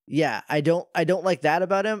personality. Yeah, I don't like that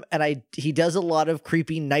about him, and he does a lot of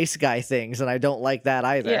creepy nice guy things, and I don't like that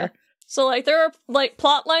either. Yeah. So, like, there are, like,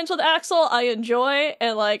 plot lines with Axel I enjoy,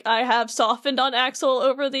 and, like, I have softened on Axel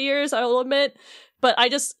over the years, I will admit, but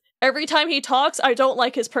every time he talks, I don't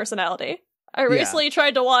like his personality. I recently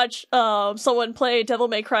tried to watch someone play Devil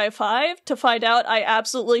May Cry 5 to find out I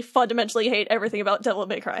absolutely fundamentally hate everything about Devil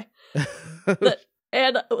May Cry.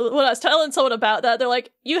 And when I was telling someone about that, they're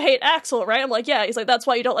like, you hate Axel, right? I'm like, yeah. He's like, that's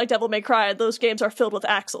why you don't like Devil May Cry. Those games are filled with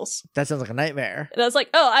Axels. That sounds like a nightmare. And I was like,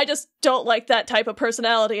 oh, I just don't like that type of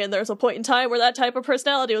personality. And there's a point in time where that type of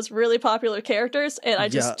personality was really popular characters, and I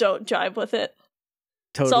just don't jive with it.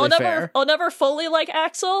 Totally so fair. I'll never fully like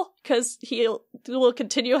Axel, because he will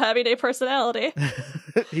continue having a personality.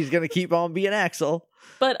 He's going to keep on being Axel.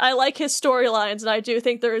 But I like his storylines, and I do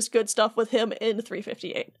think there is good stuff with him in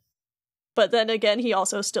 358. But then again, he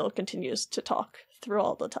also still continues to talk through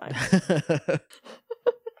all the time.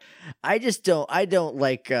 I don't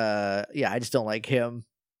like him.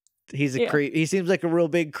 He's a creep. He seems like a real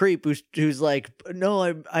big creep who's like,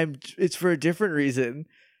 no, I'm it's for a different reason.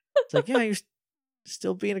 It's like, yeah, you're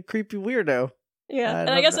still being a creepy weirdo. Yeah.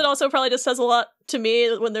 And I guess it also probably just says a lot to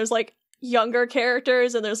me when there's like younger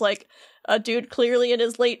characters and there's like a dude clearly in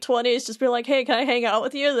his late 20s just be like, hey, can I hang out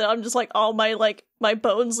with you? Then I'm just like, all my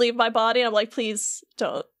bones leave my body, and I'm like, please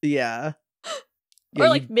don't. Yeah. Or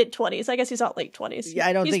like mid 20s. I guess he's not late 20s. Yeah,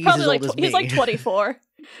 I don't think probably he's as old as me. He's like 24.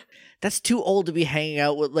 That's too old to be hanging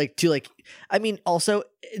out with, I mean, also,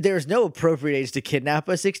 there's no appropriate age to kidnap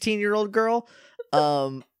a 16-year-old girl.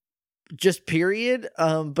 Just period.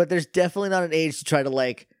 But there's definitely not an age to try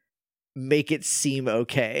to make it seem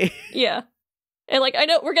okay. Yeah. And like I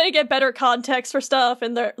know we're gonna get better context for stuff,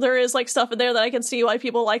 and there is like stuff in there that I can see why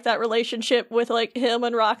people like that relationship with like him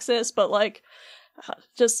and Roxas, but like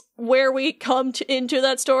just where we come into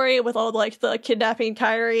that story with all like the kidnapping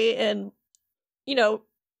Kairi and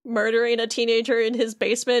murdering a teenager in his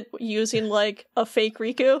basement using like a fake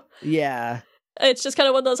Riku. Yeah. It's just kind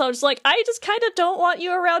of one of those, I was just like, I just kind of don't want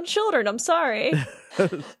you around children. I'm sorry.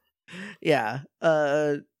 Yeah.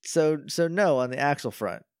 So no on the Axel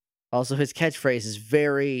front. Also, his catchphrase is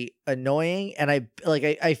very annoying, and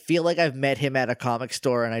I feel like I've met him at a comic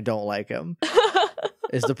store and I don't like him.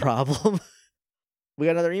 Is the problem. We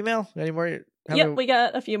got another email? Any more? Yep, we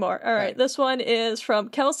got a few more. All right, this one is from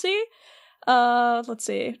Kelsey. Let's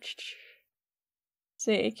see.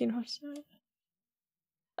 Kingdom Hearts.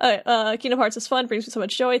 Kingdom Hearts is fun, brings me so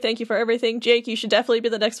much joy. Thank you for everything. Jake, you should definitely be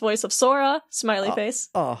the next voice of Sora. Smiley face.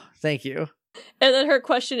 Oh, thank you. And then her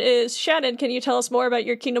question is, Shannon, can you tell us more about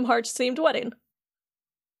your Kingdom Hearts themed wedding?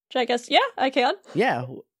 Which I guess, yeah, I can. Yeah.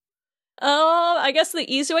 I guess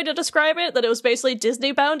the easy way to describe it, that it was basically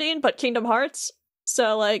Disney bounding, but Kingdom Hearts.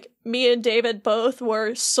 So, like, me and David both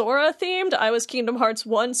were Sora themed. I was Kingdom Hearts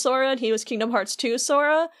 1 Sora, and he was Kingdom Hearts 2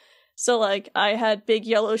 Sora. So, like, I had big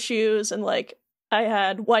yellow shoes, and, like, I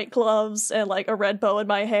had white gloves, and, like, a red bow in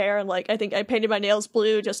my hair, and, like, I think I painted my nails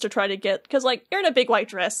blue just to try to get... Because, like, you're in a big white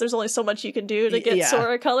dress, there's only so much you can do to get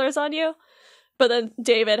Sora colors on you. But then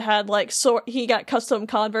David had, like, he got custom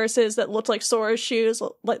Converses that looked like Sora's shoes,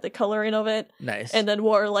 like the coloring of it. Nice. And then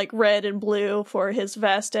wore, like, red and blue for his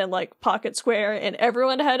vest and, like, pocket square. And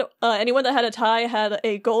everyone had, anyone that had a tie had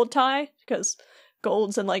a gold tie, because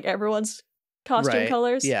gold's in, like, everyone's costume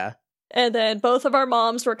colors. Yeah. And then both of our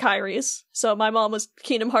moms were Kairis. So my mom was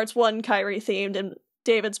Kingdom Hearts 1 Kairi themed, and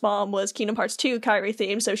David's mom was Kingdom Hearts 2 Kairi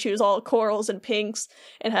themed, so she was all corals and pinks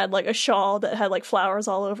and had, like, a shawl that had, like, flowers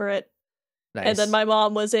all over it. Nice. And then my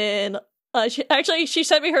mom was in... she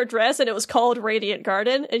sent me her dress, and it was called Radiant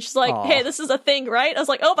Garden, and she's like, hey, this is a thing, right? I was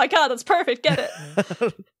like, oh my god, that's perfect, get it!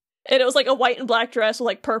 And it was, like, a white and black dress with,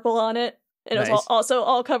 like, purple on it, and it was also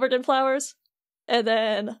all covered in flowers. And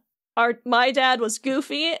then my dad was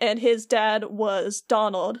Goofy, and his dad was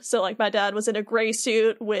Donald. So, like, my dad was in a gray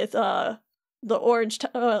suit with the orange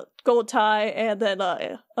gold tie, and then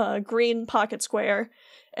a green pocket square,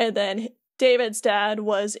 and then David's dad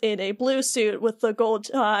was in a blue suit with the gold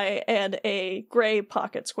tie and a gray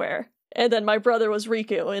pocket square. And then my brother was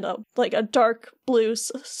Riku in a dark blue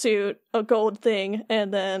suit, a gold thing,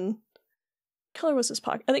 and then color was his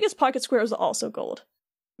pocket. I think his pocket square was also gold.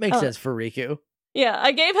 Makes sense for Riku. Yeah,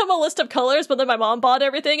 I gave him a list of colors, but then my mom bought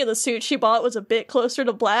everything, and the suit she bought was a bit closer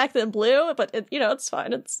to black than blue, but it's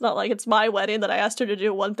fine. It's not like it's my wedding that I asked her to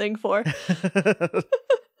do one thing for.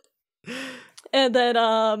 And then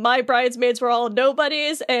my bridesmaids were all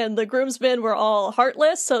nobodies, and the groomsmen were all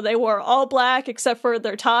heartless, so they wore all black except for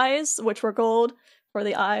their ties, which were gold for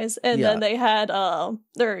the eyes. And then they had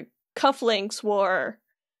their cufflinks wore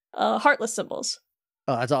heartless symbols.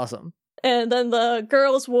 Oh, that's awesome. And then the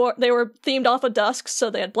girls they were themed off of Dusk, so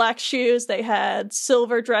they had black shoes, they had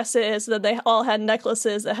silver dresses, then they all had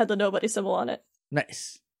necklaces that had the nobody symbol on it.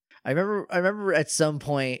 Nice. I remember at some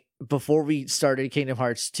point before we started Kingdom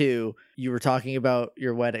Hearts 2, you were talking about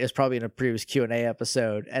your wedding. It was probably in a previous Q&A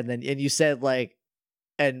episode. And you said, like,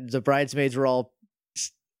 and the bridesmaids were all,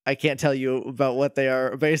 I can't tell you about what they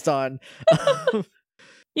are based on.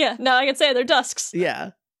 Yeah, now I can say they're Dusks.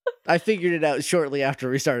 Yeah. I figured it out shortly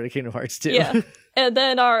after we started Kingdom Hearts 2. Yeah. And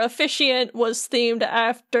then our officiant was themed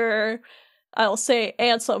after, I'll say,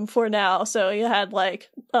 Ansem for now. So you had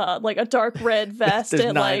like a dark red vest. There's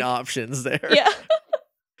and 9 like options there. Yeah.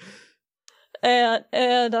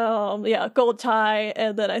 and gold tie,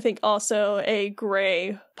 and then I think also a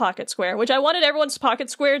gray pocket square, which I wanted everyone's pocket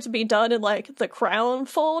square to be done in like the crown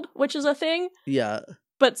fold, which is a thing. Yeah.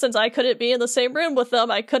 But since I couldn't be in the same room with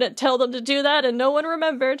them, I couldn't tell them to do that, and no one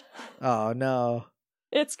remembered. Oh, no.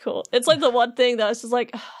 It's cool. It's like the one thing that I was just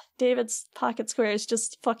like, David's pocket square is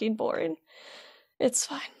just fucking boring. It's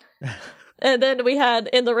fine. And then we had,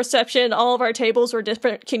 in the reception, all of our tables were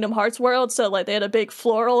different Kingdom Hearts worlds, so like they had a big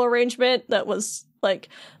floral arrangement that was like,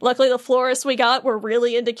 luckily the florists we got were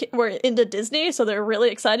really into Disney, so they were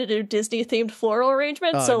really excited to do Disney-themed floral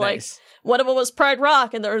arrangements. Oh, so nice. like, one of them was Pride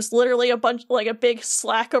Rock, and there was literally a big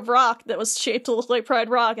slack of rock that was shaped to look like Pride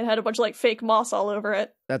Rock and had a bunch of like fake moss all over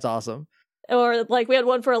it. That's awesome. Or like we had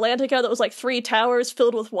one for Atlantica that was like 3 towers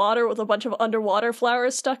filled with water with a bunch of underwater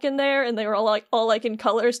flowers stuck in there, and they were all in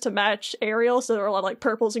colors to match Ariel, so there were a lot of like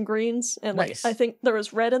purples and greens, and like Nice. I think there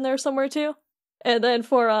was red in there somewhere too. And then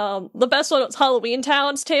for the best one was Halloween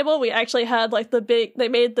Town's table. We actually had like they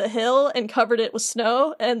made the hill and covered it with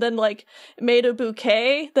snow, and then like made a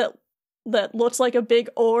bouquet that that looks like a big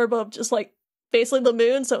orb of just like basically the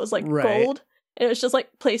moon, so it was like Right. gold, and it was just like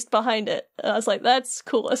placed behind it. And I was like, that's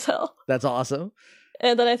cool as hell. That's awesome.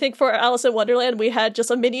 And then I think for Alice in Wonderland, we had just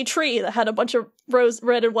a mini tree that had a bunch of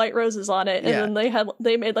red and white roses on it, and Yeah. then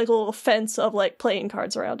they made like a little fence of like playing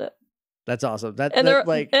cards around it. That's awesome. And there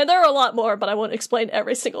are a lot more, but I won't explain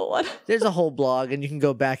every single one. There's a whole blog, and you can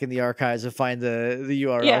go back in the archives and find the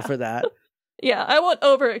URL Yeah. for that. Yeah, I won't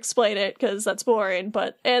over-explain it because that's boring.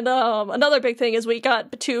 But another big thing is we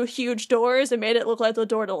got 2 huge doors and made it look like the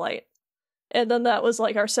door to light, and then that was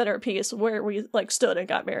like our centerpiece where we like stood and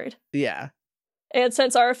got married. Yeah. And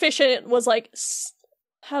since our officiant was like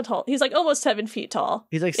how tall? He's like almost 7 feet tall.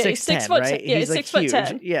 He's like Yeah, 6'10", he's 6 foot right? 10. Yeah, he's like 6 foot huge.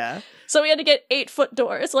 10. Yeah. So we had to get 8-foot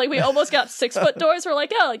doors. Like we almost got 6-foot doors. We're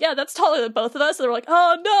like, oh yeah, that's taller than both of us. And we're like,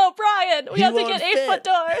 oh no, Brian, we He have to won't get 8-foot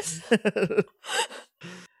doors.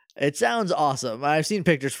 It sounds awesome. I've seen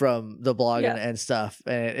pictures from the blog Yeah. and stuff,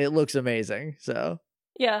 and it looks amazing. So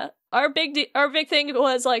Yeah, our big thing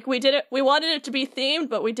was like we wanted it to be themed,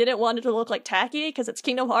 but we didn't want it to look like tacky because it's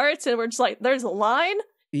Kingdom Hearts, and we're just like, there's a line,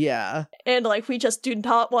 yeah, and like we just do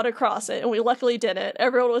not want to cross it, and we luckily didn't.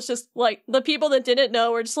 Everyone was just like, the people that didn't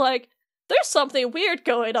know were just like, there's something weird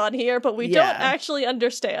going on here, but we Yeah. don't actually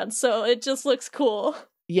understand, so it just looks cool.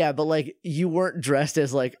 yeah, but like you weren't dressed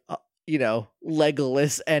as like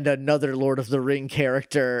Legolas and another Lord of the Ring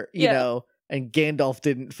character, you Yeah. know, and Gandalf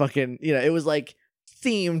didn't fucking, it was like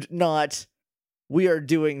themed, not we are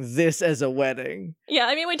doing this as a wedding. Yeah,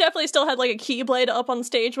 I mean, we definitely still had like a Keyblade up on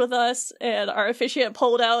stage with us, and our officiant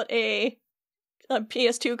pulled out a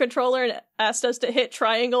PS2 controller and asked us to hit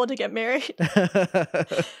triangle to get married.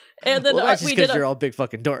 And then well, that's we just did because you're all big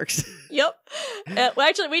fucking dorks. Yep. Well,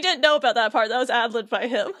 actually, we didn't know about that part. That was ad-libbed by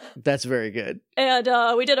him. That's very good. And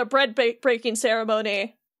we did a bread breaking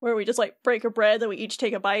ceremony where we just like break a bread, then we each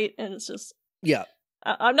take a bite, and it's just. Yeah.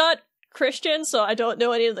 I'm not Christian, so I don't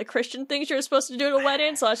know any of the Christian things you're supposed to do at a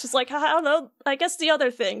wedding. So I was just like, I don't know. I guess the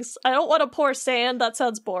other things. I don't want to pour sand. That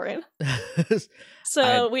sounds boring.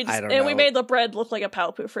 So we made the bread look like a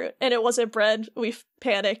Palpu fruit, and it wasn't bread. We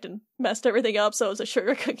panicked and messed everything up, so it was a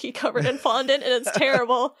sugar cookie covered in fondant, and it's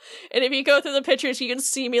terrible. And if you go through the pictures, you can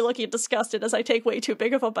see me looking disgusted as I take way too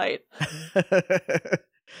big of a bite.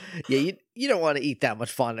 Yeah, you don't want to eat that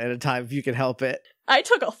much fondant at a time if you can help it. I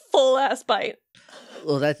took a full ass bite.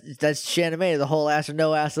 Well, that's Shannon May, the whole ass or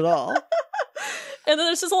no ass at all. And then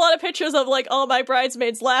there's just a lot of pictures of like all my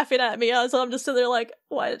bridesmaids laughing at me, so I'm just sitting there like,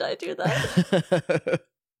 why did I do that?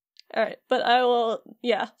 All right, but I will.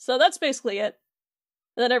 Yeah, so that's basically it.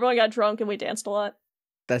 And then everyone got drunk and we danced a lot.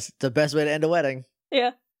 That's the best way to end a wedding.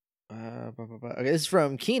 Yeah. Okay, this is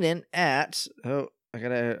from Keenan at I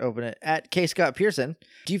gotta open it at K. Scott Pearson.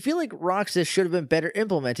 Do you feel like Roxas should have been better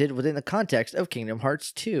implemented within the context of Kingdom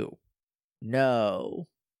Hearts 2? No.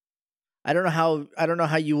 I don't know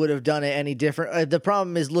how you would have done it any different. The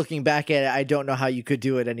problem is looking back at it, I don't know how you could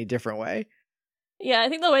do it any different way. Yeah, I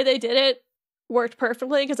think the way they did it worked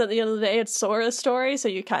perfectly because at the end of the day, it's Sora's story, so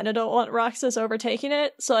you kind of don't want Roxas overtaking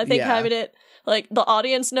it. So I think having it like the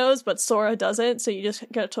audience knows, but Sora doesn't, so you just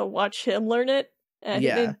get to watch him learn it. And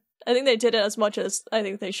I think they did it as much as I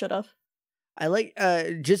think they should have. I like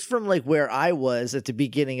just from like where I was at the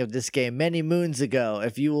beginning of this game many moons ago,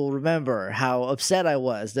 if you will remember how upset I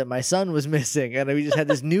was that my son was missing and we just had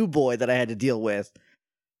this new boy that I had to deal with.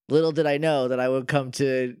 Little did I know that I would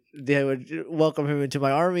would welcome him into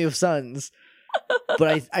my army of sons.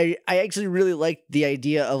 But I actually really liked the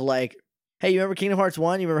idea of like, hey, you remember Kingdom Hearts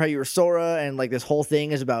 1? You remember how you were Sora and like this whole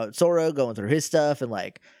thing is about Sora going through his stuff and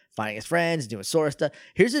like finding his friends, doing Sora stuff.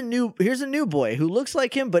 Here's a new boy who looks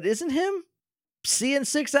like him but isn't him. See in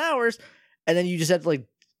 6 hours, and then you just have to like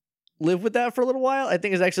live with that for a little while. I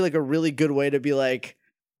think is actually like a really good way to be like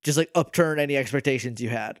just like upturn any expectations you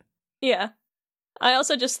had. Yeah. I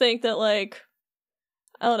also just think that like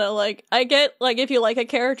I don't know, like I get like if you like a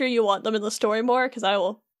character you want them in the story more, because I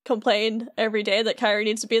will complain every day that Kairi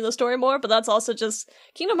needs to be in the story more, but that's also just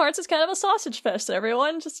Kingdom Hearts is kind of a sausage fest,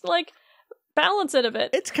 everyone. Just like balance it a bit.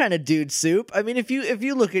 It's kind of dude soup. I mean, if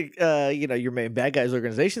you look at your main bad guys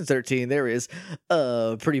organization 13, there is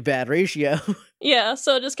a pretty bad ratio. Yeah,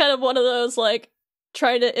 so just kind of one of those like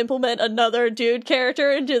trying to implement another dude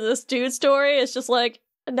character into this dude story. It's just like,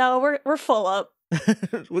 no, we're full up.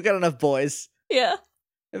 We got enough boys. Yeah.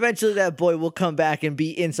 Eventually that boy will come back and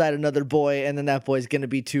be inside another boy, and then that boy's gonna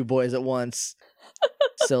be 2 boys at once.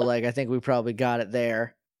 So like I think we probably got it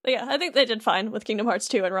there. Yeah, I think they did fine with Kingdom Hearts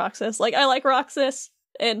 2 and Roxas. Like, I like Roxas,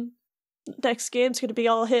 and next game's gonna be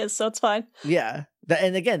all his, so it's fine. Yeah.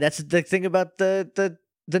 And again, that's the thing about the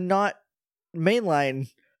not mainline,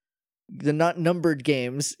 the not numbered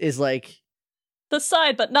games is like, the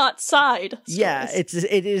side but not side stories. Yeah, it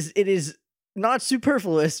is not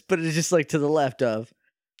superfluous, but it's just like to the left of.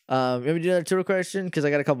 Let me do another Twitter question because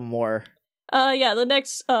I got a couple more. Yeah, the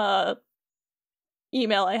next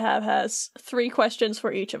email I have has 3 questions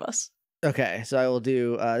for each of us. Okay, so I will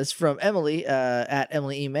do this is from Emily at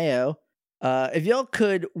Emily E. Mayo. If y'all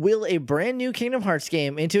could will a brand new Kingdom Hearts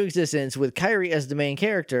game into existence with Kairi as the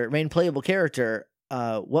main playable character,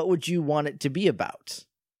 what would you want it to be about?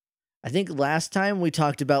 I think last time we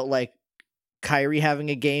talked about like Kairi having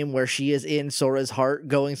a game where she is in Sora's heart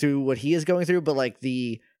going through what he is going through, but like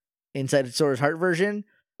the inside of Sora's heart version.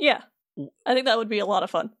 Yeah. I think that would be a lot of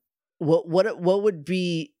fun. What would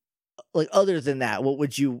be like other than that? What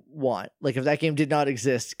would you want? Like if that game did not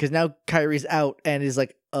exist, because now Kairi's out and is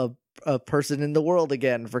like a person in the world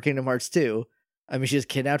again for Kingdom Hearts 2. I mean, she was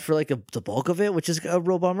kidnapped for like the bulk of it, which is a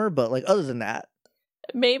real bummer. But like other than that,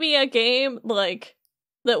 maybe a game like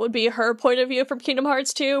that would be her point of view from Kingdom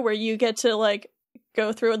Hearts 2, where you get to like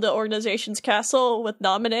go through the organization's castle with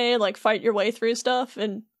Naminé, like fight your way through stuff.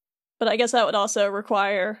 But I guess that would also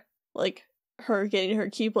require like her getting her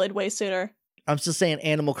Keyblade way sooner. I'm still saying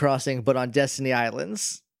Animal Crossing, but on Destiny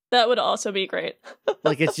Islands. That would also be great.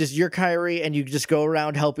 Like it's just your Kairi and you just go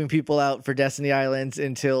around helping people out for Destiny Islands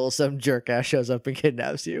until some jerk ass shows up and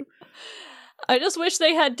kidnaps you. I just wish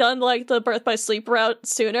they had done like the Birth by Sleep route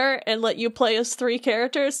sooner and let you play as 3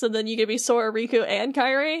 characters, so then you could be Sora, Riku, and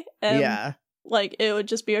Kairi. And, yeah. Like it would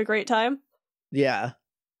just be a great time. Yeah.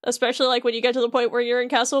 Especially like when you get to the point where you're in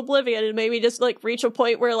Castle Oblivion and maybe just like reach a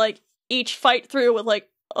point where like each fight through with like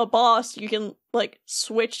a boss, you can like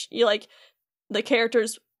switch, you like the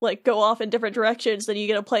characters like go off in different directions, then you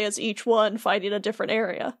get to play as each one fighting a different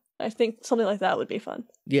area. I think something like that would be fun.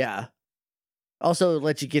 Yeah. Also,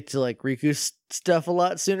 let you get to like Riku's stuff a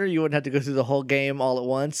lot sooner. You wouldn't have to go through the whole game all at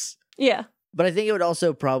once. Yeah. But I think it would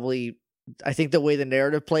also probably, I think the way the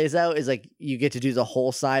narrative plays out is like you get to do the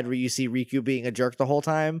whole side where you see Riku being a jerk the whole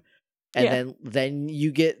time. And then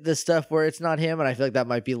you get the stuff where it's not him. And I feel like that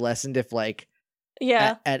might be lessened if like,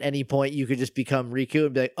 at any point you could just become Riku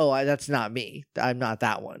and be like, oh, that's not me. I'm not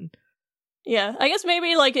that one. Yeah. I guess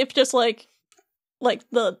maybe like if just like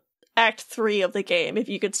the Act 3 of the game, if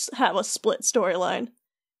you could have a split storyline.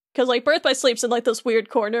 Because like Birth by Sleep's in like this weird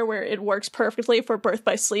corner where it works perfectly for Birth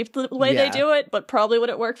by Sleep the way they do it, but probably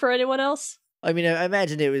wouldn't work for anyone else. I mean, I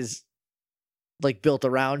imagine it was like built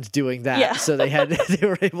around doing that, so they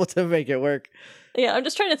were able to make it work. Yeah, I'm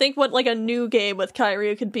just trying to think what like a new game with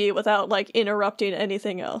Kairi could be without like interrupting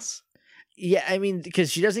anything else. Yeah, I mean,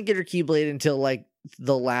 because she doesn't get her Keyblade until like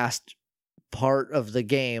the last part of the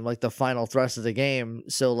game, like the final thrust of the game.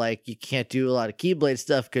 So like you can't do a lot of Keyblade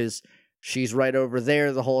stuff because she's right over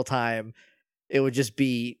there the whole time. It would just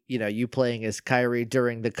be, you playing as Kairi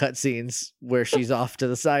during the cutscenes where she's off to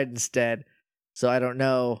the side instead. So I don't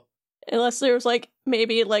know. Unless there was like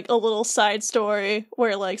maybe like a little side story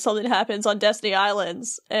where like something happens on Destiny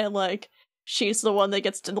Islands and like she's the one that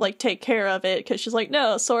gets to like take care of it because she's like,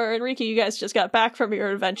 no, Sora and Riku, you guys just got back from your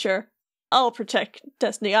adventure. I'll protect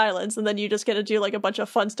Destiny Islands, and then you just get to do like a bunch of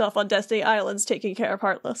fun stuff on Destiny Islands taking care of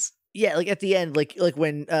Heartless. Yeah, like at the end, like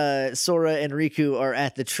when Sora and Riku are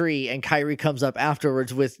at the tree and Kairi comes up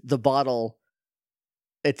afterwards with the bottle.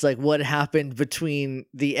 It's like what happened between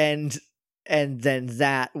the end and then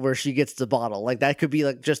that where she gets the bottle. Like that could be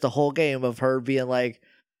like just a whole game of her being like,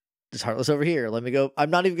 "There's Heartless over here. Let me go." I'm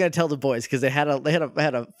not even gonna tell the boys because they had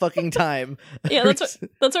a fucking time. Yeah, that's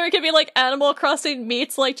where it could be like Animal Crossing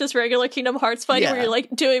meets like just regular Kingdom Hearts fighting, where you're like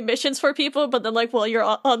doing missions for people, but then like while you're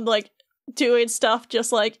on like doing stuff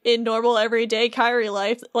just like in normal everyday Kairi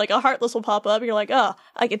life, like a Heartless will pop up and you're like, oh,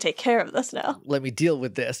 I can take care of this now. Let me deal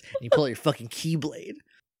with this. And you pull out your fucking Keyblade.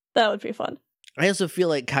 That would be fun. I also feel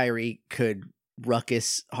like Kairi could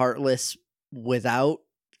ruckus Heartless without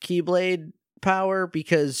Keyblade power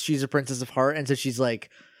because she's a Princess of Heart, and so she's like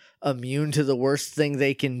immune to the worst thing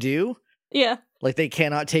they can do. Yeah. Like they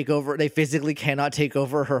physically cannot take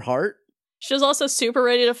over her heart. She was also super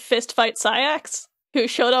ready to fist fight Sayax, who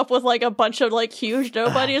showed up with like a bunch of like huge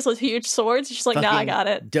nobodies with huge swords. She's like, nah, I got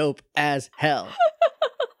it. Dope as hell.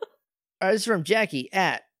 All right, this is from Jackie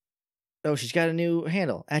she's got a new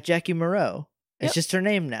handle, at Jackie Moreau. It's just her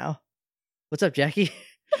name now. What's up, Jackie?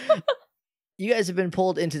 You guys have been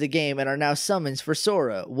pulled into the game and are now summons for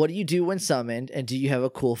Sora. What do you do when summoned, and do you have a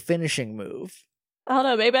cool finishing move? I don't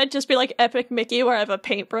know, maybe I'd just be like Epic Mickey where I have a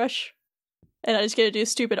paintbrush and I just get to do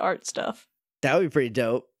stupid art stuff. That would be pretty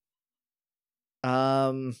dope.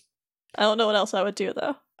 I don't know what else I would do,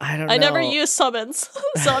 though. I don't know. I never use summons.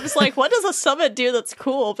 So I'm just like, what does a summon do that's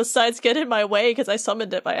cool besides get in my way because I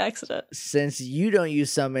summoned it by accident? Since you don't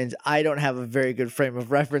use summons, I don't have a very good frame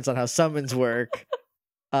of reference on how summons work.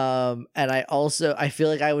 And I feel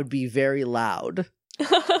like I would be very loud.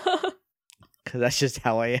 Because that's just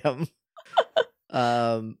how I am.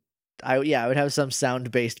 I would have some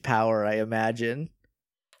sound-based power, I imagine.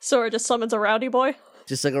 Sora just summons a rowdy boy?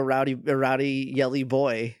 Just like a rowdy, yelly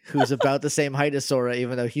boy who's about the same height as Sora,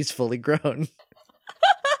 even though he's fully grown.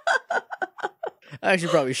 Actually,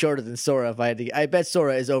 probably shorter than Sora if I had to. I bet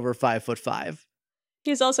Sora is over 5'5".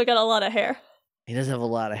 He's also got a lot of hair. He does have a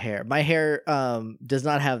lot of hair. My hair does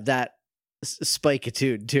not have that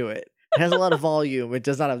spikitude to it. It has a lot of volume. It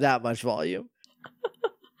does not have that much volume.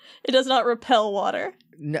 It does not repel water.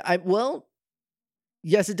 No, well,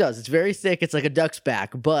 yes, it does. It's very thick. It's like a duck's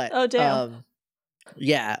back, but oh damn.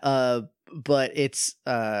 But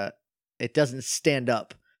it doesn't stand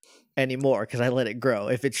up anymore because I let it grow.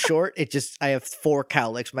 If it's short, I have 4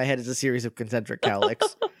 cowlicks. My head is a series of concentric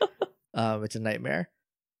cowlicks. It's a nightmare.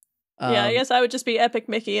 Yeah, I guess I would just be Epic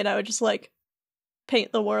Mickey and I would just like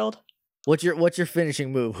paint the world. What's your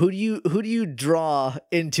finishing move? Who do you draw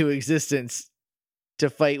into existence to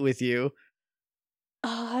fight with you?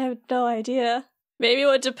 I have no idea. Maybe it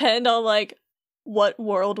would depend on like what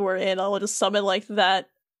world we're in. I will just summon like that,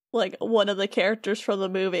 like one of the characters from the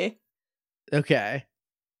movie. Okay.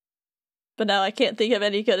 But now I can't think of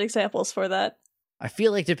any good examples for that. I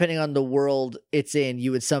feel like depending on the world it's in,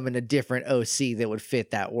 you would summon a different OC that would fit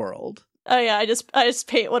that world. Oh yeah, I just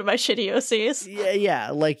paint one of my shitty OCs. Yeah,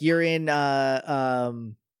 like you're in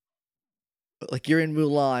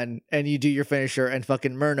Mulan and you do your finisher and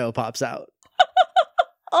fucking Murno pops out.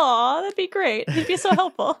 Aw, that'd be great. He'd be so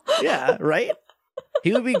helpful. Yeah, right?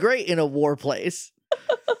 He would be great in a war place.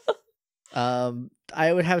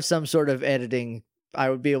 I would have some sort of editing. I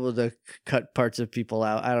would be able to cut parts of people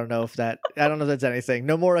out. I don't know if that's anything.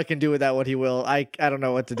 Nomura can do with that what he will. I don't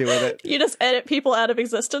know what to do with it. You just edit people out of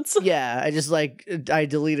existence? Yeah, I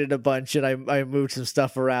deleted a bunch and I moved some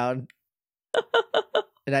stuff around.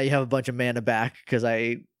 And now you have a bunch of mana back because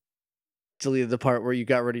I deleted the part where you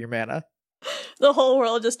got rid of your mana. The whole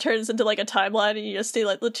world just turns into like a timeline and you just see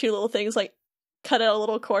like the 2 little things like cut out a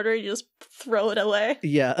little corner, you just throw it away.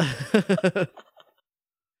 Yeah. That'd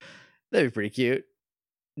be pretty cute.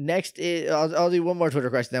 Next is I'll do one more Twitter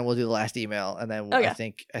question, then we'll do the last email, and then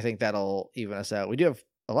okay. I think that'll even us out. We do have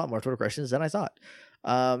a lot more Twitter questions than I thought.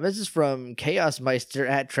 This is from Chaos Meister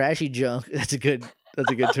at Trashy Junk. That's a good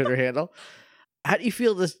Twitter handle. How do you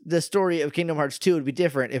feel the story of Kingdom Hearts 2 would be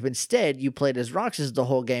different if instead you played as Roxas the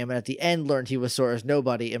whole game and at the end learned he was Sora's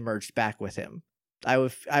nobody and merged back with him? I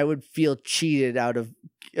would feel cheated out of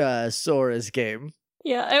Sora's game.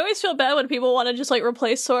 Yeah, I always feel bad when people want to just like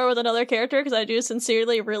replace Sora with another character because I do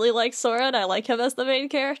sincerely really like Sora and I like him as the main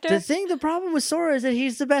character. The problem with Sora is that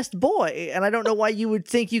he's the best boy, and I don't know why you would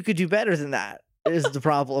think you could do better than that. Is the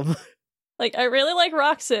problem. Like, I really like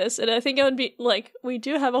Roxas, and I think it would be, like, we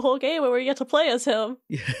do have a whole game where we get to play as him.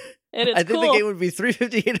 Yeah. And it's cool. I think the game would be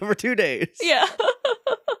 358 over 2 days. Yeah.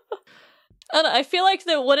 And I feel like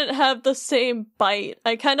they wouldn't have the same bite.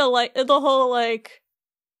 I kind of like the whole, like,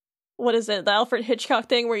 what is it, the Alfred Hitchcock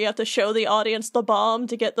thing where you have to show the audience the bomb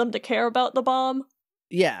to get them to care about the bomb.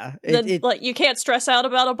 Yeah. Like, you can't stress out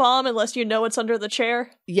about a bomb unless you know it's under the chair.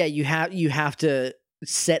 Yeah, you have to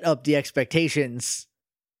set up the expectations.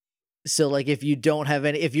 So, like, if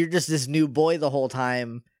you're just this new boy the whole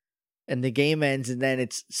time and the game ends and then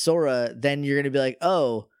it's Sora, then you're going to be like,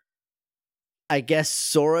 oh, I guess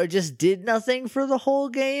Sora just did nothing for the whole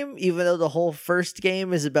game, even though the whole first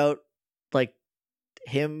game is about, like,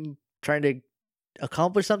 him trying to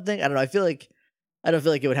accomplish something. I don't know. I don't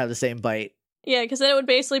feel like it would have the same bite. Yeah, because then it would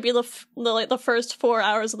basically be the first 4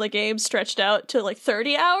 hours of the game stretched out to, like,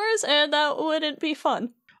 30 hours, and that wouldn't be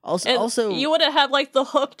fun. Also, you wouldn't have like the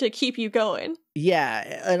hook to keep you going.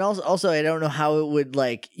 Yeah, and also, I don't know how it would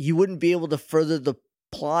you wouldn't be able to further the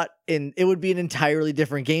plot, and it would be an entirely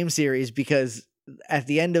different game series because at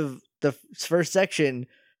the end of the first section,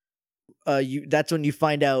 that's when you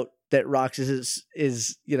find out that Roxas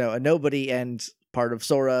is a nobody and part of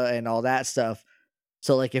Sora and all that stuff.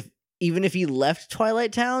 So even if he left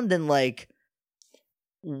Twilight Town, then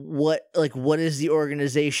what is the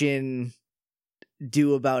organization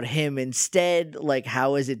do about him instead? Like,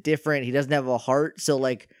 how is it different? He doesn't have a heart, so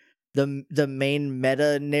the main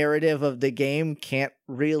meta narrative of the game can't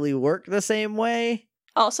really work the same way.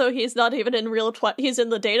 Also, he's not even in he's in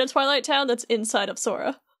the data Twilight Town that's inside of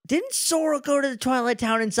Sora. Didn't Sora go to the Twilight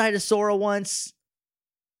Town inside of Sora once?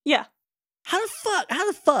 Yeah. How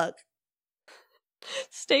the fuck?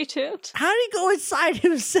 Stay tuned. How did he go inside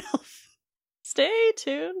himself? Stay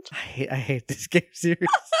tuned. I hate this game series.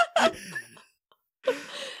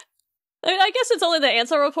 I mean, I guess it's only the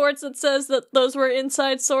Ansel reports that says that those were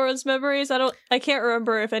inside Sora's memories. I can't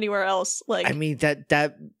remember if anywhere else, like... I mean,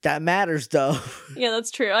 that matters, though. Yeah,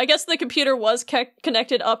 that's true. I guess the computer was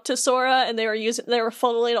connected up to Sora, and they were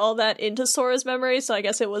funneling all that into Sora's memories, so I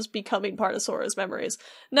guess it was becoming part of Sora's memories.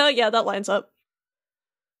 No, yeah, that lines up.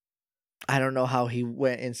 I don't know how he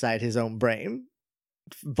went inside his own brain.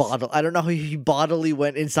 I don't know how he bodily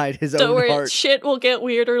went inside his Don't own worry, heart. shit will get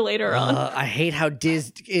weirder later on. I hate how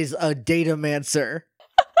Diz is a datamancer.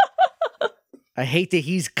 I hate that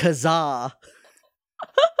he's Kazaa.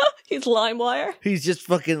 He's LimeWire. He's just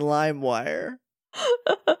fucking LimeWire.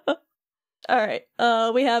 Alright,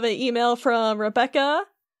 we have an email from Rebecca.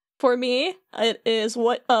 For me, it is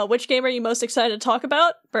which game are you most excited to talk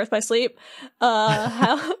about? Birth by Sleep.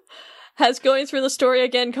 How has going through the story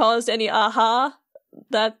again caused any aha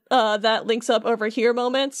that links up over here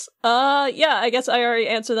moments? Yeah, I guess I already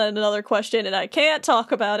answered that in another question, and I can't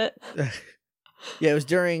talk about it. Yeah, it was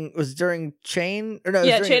during Chain, or no?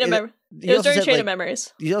 Yeah, Chain of Memories. It was during Chain of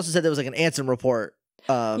Memories. You also said there was like an Ansem report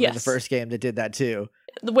yes. in the first game that did that too.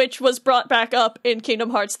 Which was brought back up in Kingdom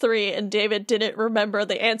Hearts 3, and David didn't remember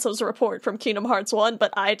the Ansem's report from Kingdom Hearts 1,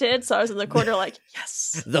 but I did, so I was in the corner like,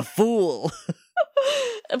 yes! The fool!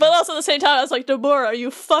 But also at the same time, I was like, Nomura, are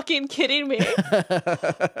you fucking kidding me?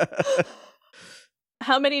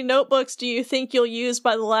 How many notebooks do you think you'll use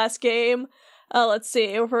by the last game? Let's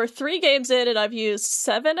see, we're 3 games in, and I've used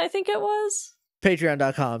 7, I think it was?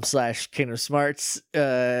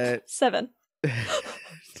 Patreon.com/KingdomSmarts. 7.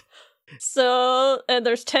 So, and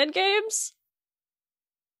there's 10 games?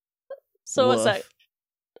 So what's that?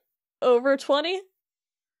 Over 20?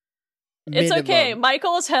 It's okay.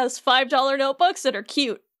 Michael's has $5 notebooks that are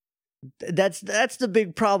cute. That's the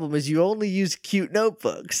big problem, is you only use cute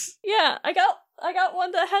notebooks. Yeah, I got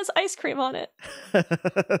one that has ice cream on it.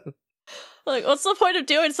 Like, what's the point of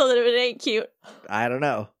doing something if it ain't cute? I don't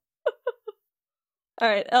know.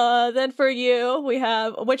 Alright, then for you, we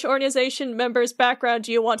have, which organization member's background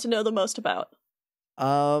do you want to know the most about?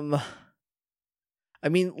 I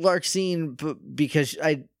mean, Larxene, because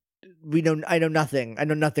I know nothing. I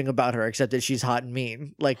know nothing about her except that she's hot and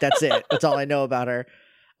mean. Like, that's it. That's all I know about her.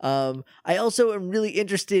 I also am really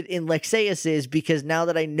interested in Lexaeus's, because now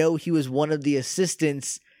that I know he was one of the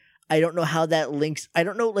assistants, I don't know how that links. I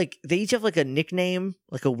don't know, like, they each have like a nickname,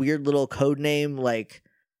 like a weird little code name, like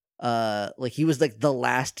he was like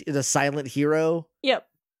the silent hero. Yep.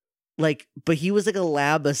 Like, but he was like a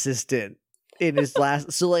lab assistant in his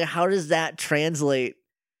last. So like, how does that translate?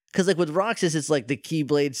 Because like with Roxas, it's like the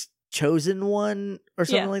Keyblade's chosen one or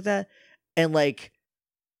something like that, and like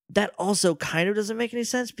that also kind of doesn't make any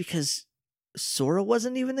sense because Sora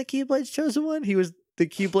wasn't even the Keyblade's chosen one. He was the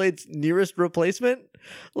Keyblade's nearest replacement.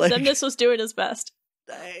 Like, Xemnas was doing his best.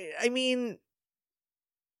 I mean,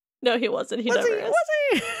 no, he wasn't. He never is. Was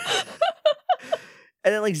he?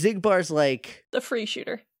 And then like Zigbar's like the free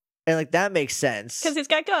shooter, and like that makes sense because he's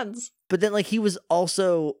got guns. But then like he was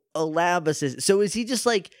also a lab assistant. So is he just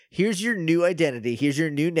like, here's your new identity, here's your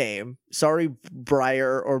new name. Sorry,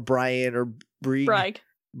 Briar or Brian or Breg.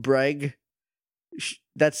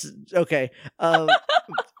 That's okay.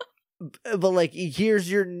 But like,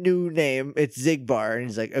 here's your new name. It's Zigbar, and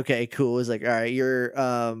he's like, okay, cool. He's like, all right, you're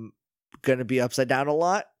gonna be upside down a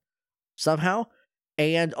lot somehow,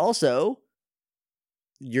 and also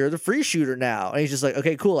you're the free shooter now. And he's just like,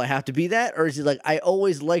 okay, cool, I have to be that? Or is he like, I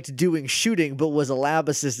always liked doing shooting, but was a lab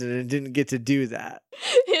assistant and didn't get to do that?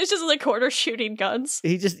 He was just in the corner shooting guns.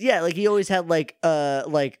 He just, like he always had like a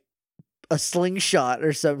slingshot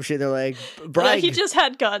or some shit. They're like, yeah, he just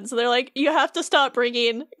had guns. They're like, you have to stop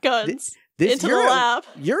bringing guns into the lab.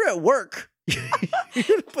 You're at work. You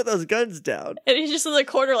gotta put those guns down. And he's just in the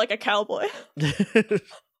corner like a cowboy.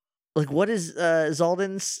 Like, what is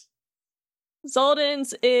Zaldin's?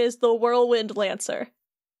 Zaldin's is the Whirlwind Lancer.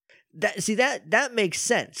 That makes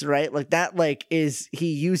sense, right? Like that, like, is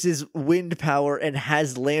he uses wind power and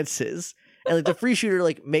has lances, and like the free shooter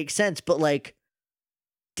like makes sense, but like,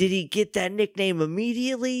 did he get that nickname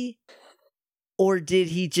immediately, or did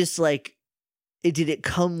he just like, did it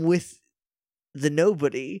come with the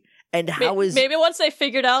nobody? And how maybe once they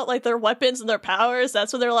figured out like their weapons and their powers,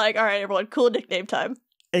 that's when they're like, all right, everyone, cool nickname time.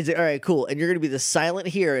 And he's like, all right, cool. And you're going to be the silent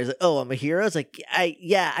hero. He's like, oh, I'm a hero? It's like,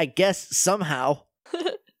 I guess somehow.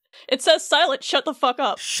 It says silent, shut the fuck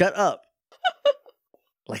up. Shut up.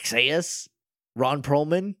 Lexaeus? Ron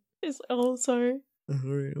Perlman? He's like, oh, sorry. All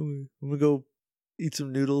right, I'm going to go eat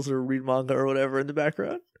some noodles or read manga or whatever in the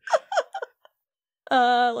background.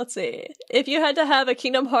 Let's see. If you had to have a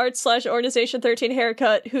Kingdom Hearts / Organization 13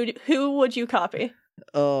 haircut, who would you copy?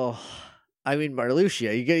 Oh, I mean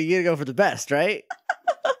Marluxia. You gotta go for the best, right?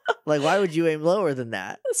 Like, why would you aim lower than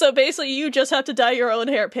that? So basically, you just have to dye your own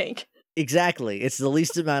hair pink. Exactly. It's the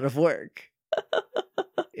least amount of work.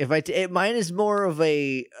 Mine is more of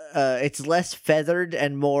a, it's less feathered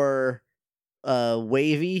and more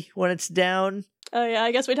wavy when it's down. Oh yeah,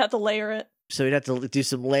 I guess we'd have to layer it. So we'd have to do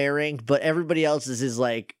some layering, but everybody else's is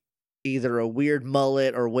like either a weird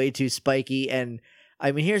mullet or way too spiky. And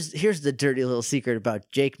I mean, here's the dirty little secret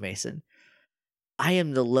about Jake Mason. I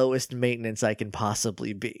am the lowest maintenance I can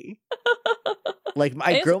possibly be. Like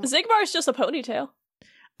Zigmar's just a ponytail.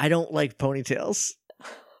 I don't like ponytails.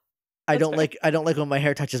 I don't like when my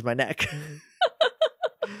hair touches my neck.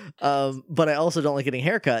 But I also don't like getting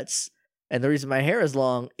haircuts. And the reason my hair is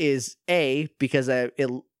long is A, because it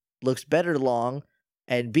looks better long,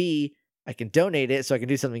 and B, I can donate it so I can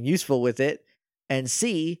do something useful with it, and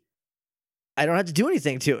C, I don't have to do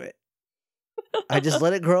anything to it. I just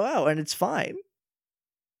let it grow out and it's fine.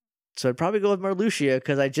 So I'd probably go with Marluxia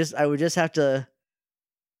because I would just have to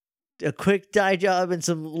a quick dye job and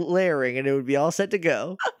some layering and it would be all set to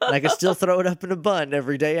go. And I could still throw it up in a bun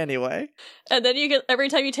every day anyway. And then every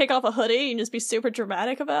time you take off a hoodie, you can just be super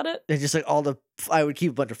dramatic about it. And just like I would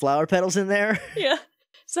keep a bunch of flower petals in there. Yeah.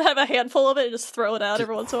 So have a handful of it and just throw it out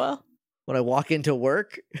every once in a while. When I walk into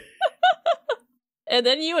work. And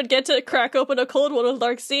then you would get to crack open a cold one with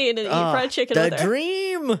Larxene and eat fried chicken with her. The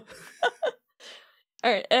dream!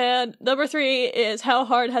 Alright, and number 3 is how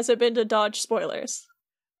hard has it been to dodge spoilers?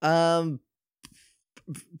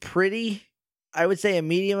 Pretty. I would say a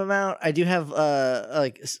medium amount. I do have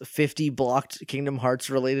like 50 blocked Kingdom Hearts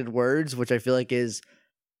related words, which I feel like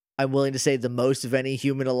I'm willing to say the most of any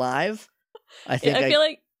human alive. I feel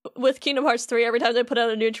like with Kingdom Hearts 3, every time they put out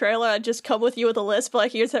a new trailer, I'd just come with you with a list, but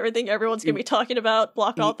like, here's everything everyone's gonna be talking about,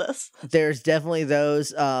 block all this. There's definitely those.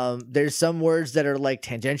 There's some words that are like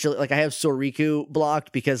tangential, like I have Soriku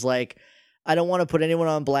blocked because like I don't want to put anyone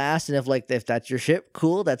on blast, and if that's your ship,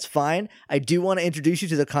 cool, that's fine. I do want to introduce you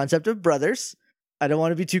to the concept of brothers. I don't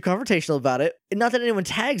want to be too confrontational about it. And not that anyone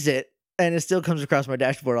tags it, and it still comes across my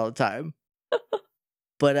dashboard all the time.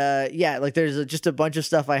 But yeah, like there's just a bunch of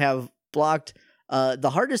stuff I have blocked. The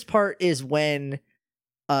hardest part is when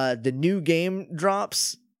the new game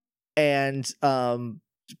drops and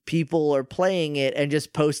people are playing it and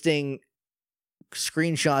just posting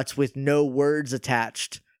screenshots with no words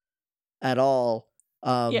attached at all.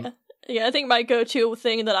 Yeah, I think my go-to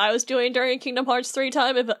thing that I was doing during Kingdom Hearts 3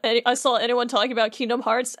 time, if I saw anyone talking about Kingdom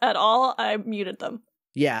Hearts at all, I muted them.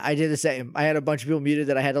 Yeah, I did the same. I had a bunch of people muted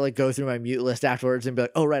that I had to like go through my mute list afterwards and be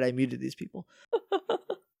like, oh right, I muted these people.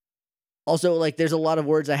 Also, like, there's a lot of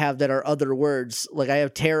words I have that are other words. Like, I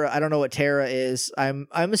have Terra. I don't know what Terra is. I'm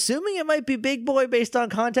assuming it might be Big Boy based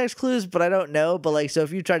on context clues, but I don't know. But, like, so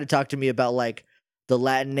if you try to talk to me about, like, the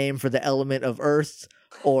Latin name for the element of Earth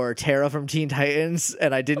or Terra from Teen Titans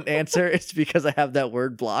and I didn't answer, it's because I have that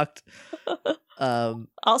word blocked.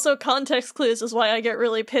 Also, context clues is why I get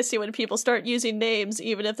really pissy when people start using names,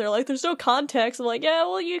 even if they're like, there's no context. I'm like, yeah,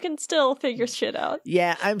 well, you can still figure shit out.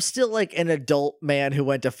 Yeah, I'm still like an adult man who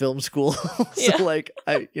went to film school. So yeah. Like,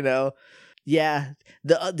 yeah.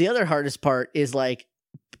 The other hardest part is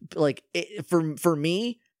for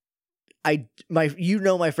me,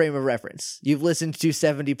 my frame of reference. You've listened to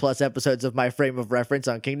 70 plus episodes of my frame of reference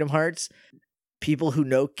on Kingdom Hearts. People who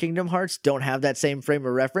know Kingdom Hearts don't have that same frame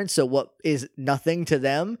of reference, so what is nothing to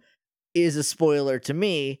them is a spoiler to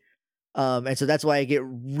me, and so that's why I get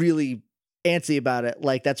really antsy about it.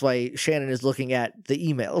 Like, that's why Shannon is looking at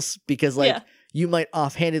the emails, because you might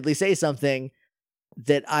offhandedly say something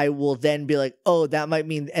that I will then be like, oh, that might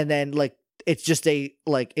mean, and then like it's just it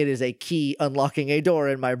is a key unlocking a door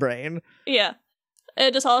in my brain. Yeah,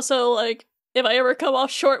 and just also like, if I ever come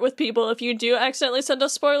off short with people, if you do accidentally send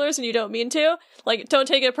us spoilers and you don't mean to, like, don't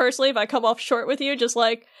take it personally if I come off short with you, just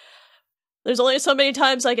like, there's only so many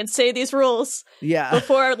times I can say these rules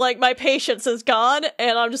before, like, my patience is gone,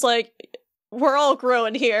 and I'm just like, we're all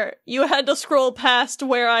growing here. You had to scroll past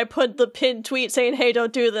where I put the pinned tweet saying, hey,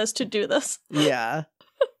 don't do this, to do this. Yeah.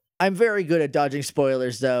 I'm very good at dodging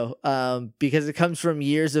spoilers, though, because it comes from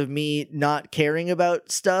years of me not caring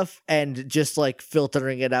about stuff and just, like,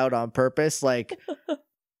 filtering it out on purpose. Like,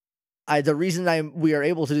 the reason we are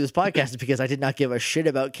able to do this podcast is because I did not give a shit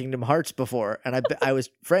about Kingdom Hearts before, and I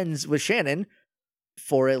was friends with Shannon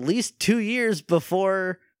for at least 2 years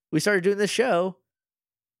before we started doing this show,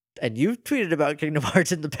 and you tweeted about Kingdom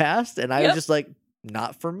Hearts in the past, and I was just like,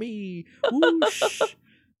 not for me. Whoosh.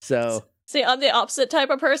 So... See, I'm the opposite type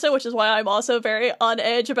of person, which is why I'm also very on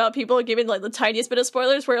edge about people giving like the tiniest bit of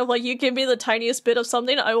spoilers. Where like you give me the tiniest bit of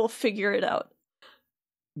something, I will figure it out.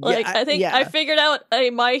 Like I think I figured out a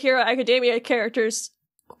My Hero Academia character's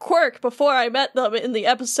quirk before I met them in the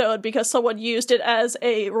episode because someone used it as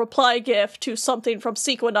a reply gif to something from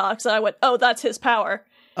Sequinox, and I went, "Oh, that's his power."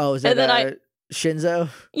 Oh, is that Shinzo?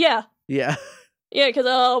 Yeah. Yeah. Yeah, because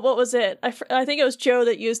what was it? I think it was Joe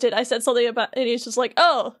that used it. I said something about, and he's just like,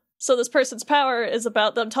 "Oh, so this person's power is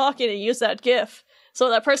about them talking," and use that gif. So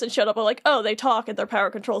that person showed up. I'm like, "Oh, they talk and their power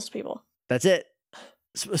controls people." That's it.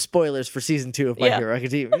 Spoilers for season 2 of My Hero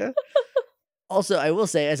Academia. Also, I will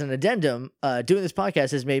say, as an addendum, doing this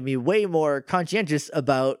podcast has made me way more conscientious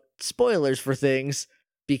about spoilers for things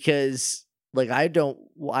because, like, I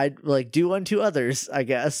like do unto others, I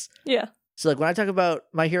guess. Yeah. So, like, when I talk about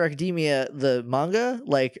My Hero Academia, the manga,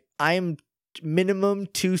 like, I'm minimum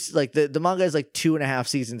the manga is like 2.5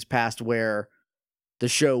 seasons past where the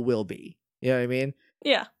show will be. You know what I mean?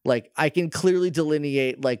 Yeah. Like, I can clearly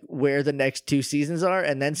delineate, like, where the next 2 seasons are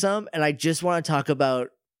and then some, and I just want to talk about,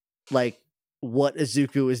 like, what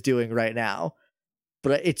Izuku is doing right now.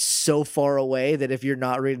 But it's so far away that if you're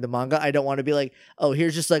not reading the manga, I don't want to be like, oh,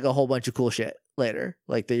 here's just, like, a whole bunch of cool shit later,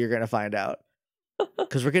 like, that you're going to find out.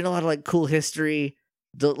 Because we're getting a lot of, like, cool history.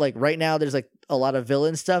 Like, right now, there's, like, a lot of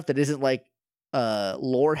villain stuff that isn't, like,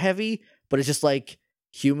 lore heavy, but it's just, like,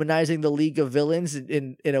 humanizing the League of Villains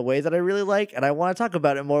in a way that I really like, and I want to talk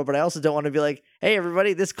about it more, but I also don't want to be like, hey,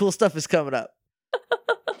 everybody, this cool stuff is coming up.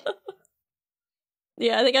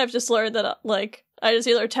 Yeah, I think I've just learned that, like, I just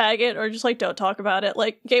either tag it or just, like, don't talk about it.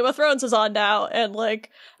 Like, Game of Thrones is on now, and, like,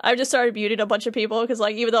 I've just started muting a bunch of people, because,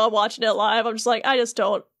 like, even though I'm watching it live, I'm just like, I just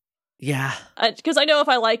don't. Yeah. Because I know if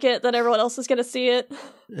I like it, then everyone else is going to see it.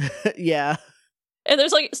 Yeah. And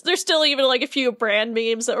there's still even, like, a few brand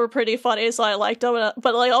memes that were pretty funny, so I liked them,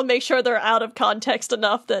 but, like, I'll make sure they're out of context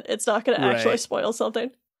enough that it's not going to actually spoil something.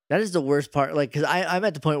 That is the worst part, like, because I'm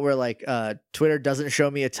at the point where, like, Twitter doesn't show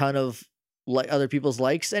me a ton of, like, other people's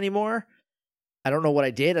likes anymore. I don't know what I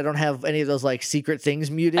did. I don't have any of those, like, secret things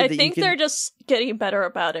muted. I think they're just getting better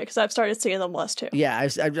about it, because I've started seeing them less, too. Yeah, I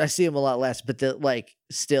see them a lot less, but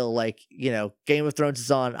still, like, you know, Game of Thrones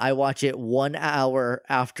is on. I watch it 1 hour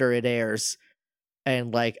after it airs.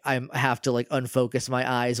 And, like, I have to, like, unfocus my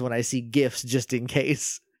eyes when I see GIFs just in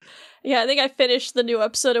case. Yeah, I think I finished the new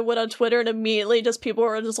episode and went on Twitter, and immediately just people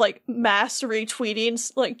were just, like, mass retweeting,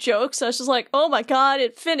 like, jokes. And I was just like, oh my god,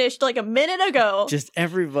 it finished, like, a minute ago. Just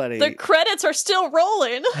everybody. The credits are still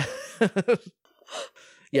rolling.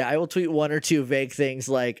 Yeah, I will tweet 1 or 2 vague things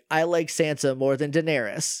like, I like Sansa more than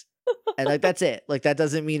Daenerys. And, like, that's it. Like, that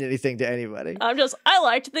doesn't mean anything to anybody. I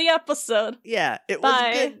liked the episode. Yeah, it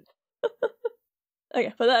was good.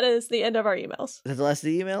 Okay, but that is the end of our emails. Is that the last of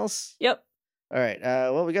the emails? Yep. All right.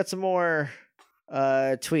 Well, we got some more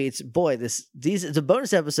tweets. Boy, the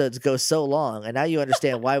bonus episodes go so long, and now you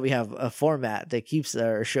understand why we have a format that keeps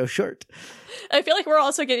our show short. I feel like we're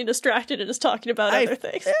also getting distracted and just talking about other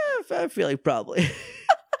things. Yeah, I feel like probably.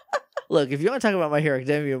 Look, if you want to talk about My Hero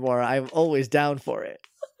Academia more, I'm always down for it.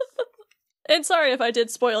 And sorry if I did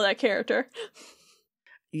spoil that character.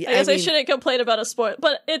 Yeah, I guess I shouldn't complain about a spoil,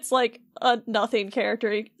 but it's like a nothing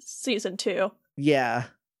character season 2. Yeah.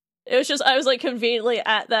 It was just, I was like conveniently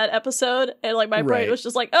at that episode, and like my brain was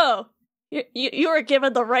just like, oh, you were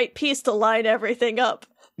given the right piece to line everything up.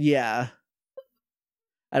 Yeah.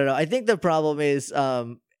 I don't know. I think the problem is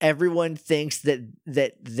everyone thinks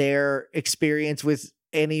that their experience with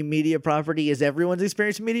any media property is everyone's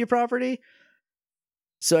experience with media property.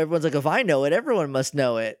 So everyone's like, if I know it, everyone must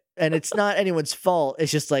know it. And it's not anyone's fault.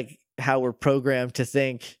 It's just like how we're programmed to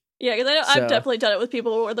think. Yeah, because I know I've definitely done it with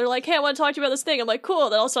people where they're like, hey, I want to talk to you about this thing. I'm like,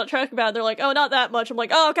 cool. Then I'll start talking about it. They're like, oh, not that much. I'm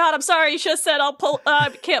like, oh, God, I'm sorry. You should have said I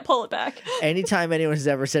can't pull it back. Anytime anyone has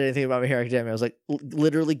ever said anything about My Hero Academia, I was like,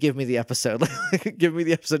 literally give me the episode. Give me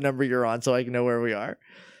the episode number you're on so I can know where we are.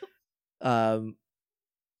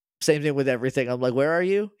 Same thing with everything. I'm like, where are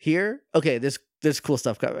you? Here? Okay, there's cool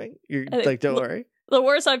stuff coming. You're like, don't worry. The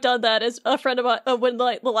worst I've done that is a friend of mine, when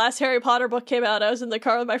like the last Harry Potter book came out, I was in the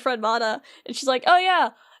car with my friend Mana, and she's like, oh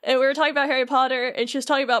yeah, and we were talking about Harry Potter, and she was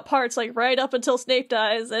talking about parts like right up until Snape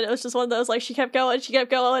dies, and it was just one of those, like, she kept going,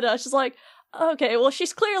 and I was just like, okay, well,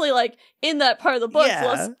 she's clearly like in that part of the book,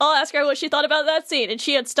 so I'll ask her what she thought about that scene, and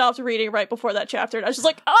she had stopped reading right before that chapter, and I was just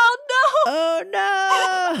like, oh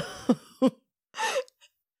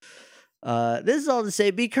no! This is all to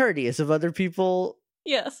say, be courteous of other people.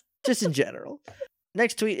 Yes. Just in general.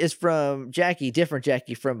 Next tweet is from Jackie, different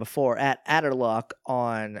Jackie from before, at Adderlock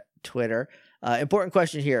on Twitter. Important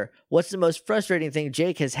question here. What's the most frustrating thing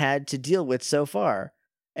Jake has had to deal with so far?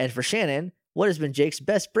 And for Shannon, What has been Jake's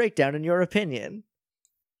best breakdown in your opinion?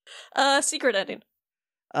 Secret ending.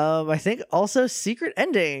 I think also secret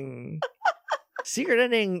ending. Secret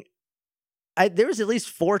ending. There was at least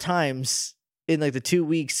 4 times in like the 2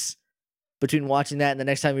 weeks between watching that and the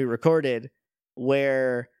next time we recorded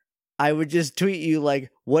where I would just tweet you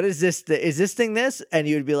like, "What is this? Is this thing this?" And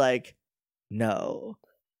you would be like, "No,"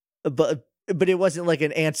 but it wasn't like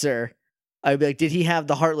an answer. I'd be like, "Did he have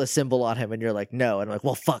the heartless symbol on him?" And you're like, "No." And I'm like,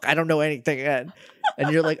 "Well, fuck, I don't know anything." And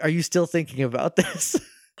you're like, "Are you still thinking about this?"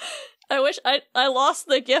 I wish I lost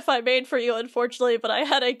the gif I made for you, unfortunately, but I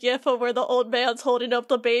had a gif of where the old man's holding up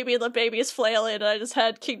the baby and the baby's flailing, and I just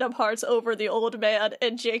had Kingdom Hearts over the old man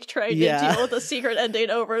and Jake trying to deal with the secret ending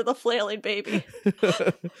over the flailing baby.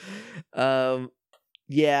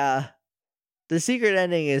 Yeah. The secret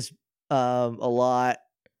ending is a lot.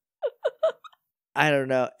 I don't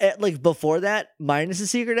know. Like before that, minus the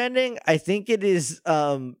secret ending, I think it is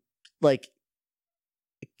like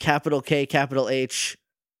capital K, capital H,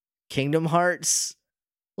 Kingdom Hearts,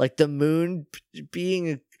 like the moon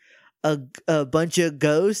being a bunch of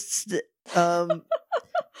ghosts that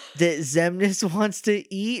Xemnas wants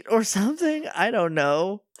to eat or something. I don't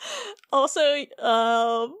know. Also,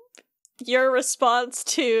 your response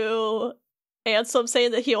to Ansem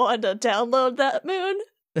saying that he wanted to download that moon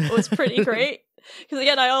was pretty great. Because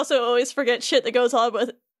again, I also always forget shit that goes on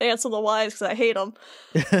with Ansem the Wise because I hate him.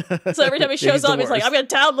 So every time he shows up, he's like, "I'm gonna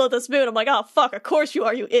download this moon." I'm like, "Oh fuck, of course you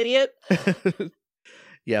are, you idiot."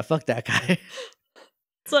 Yeah, fuck that guy.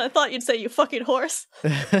 So I thought you'd say, "You fucking horse."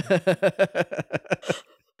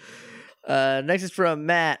 Next is from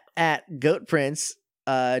Matt at Goat Prince.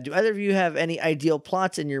 Do either of you have any ideal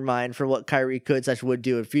plots in your mind for what Kairi could / would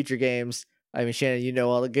do in future games? I mean, Shannon, you know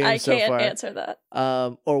all the games so far. I can't answer that.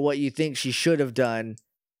 Or what you think she should have done.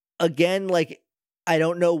 Again, like, I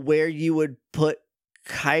don't know where you would put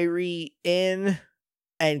Kairi in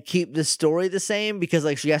and keep the story the same because,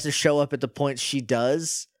 like, she has to show up at the points she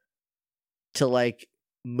does to, like,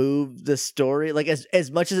 move the story. Like,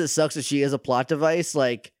 as much as it sucks that she is a plot device,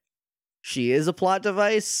 like, she is a plot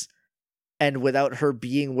device. And without her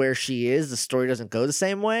being where she is, the story doesn't go the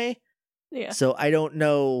same way. Yeah. So I don't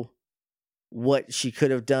know what she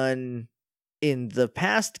could have done in the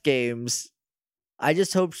past games. I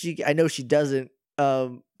just hope I know she doesn't,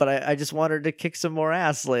 but I just want her to kick some more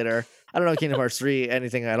ass later. I don't know Kingdom Hearts 3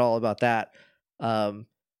 anything at all about that. But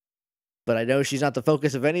I know she's not the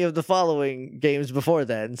focus of any of the following games before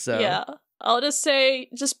then, so. Yeah. I'll just say,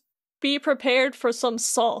 just be prepared for some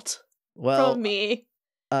salt from me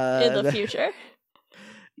in the future.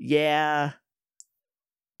 Yeah.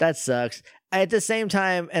 That sucks. At the same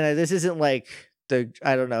time, and this isn't like this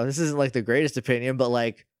isn't like the greatest opinion, but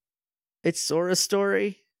like it's Sora's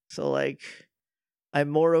story. So like I'm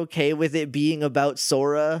more okay with it being about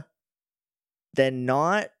Sora than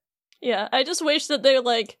not. Yeah, I just wish that they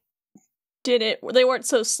weren't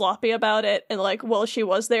so sloppy about it and like while she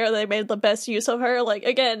was there they made the best use of her. Like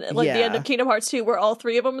again, like the end of Kingdom Hearts 2 where all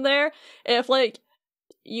 3 of them there. If like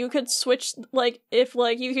you could switch, like, if,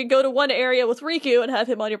 like, you could go to one area with Riku and have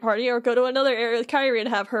him on your party, or go to another area with Kairi and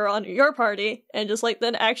have her on your party, and just, like,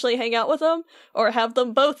 then actually hang out with them, or have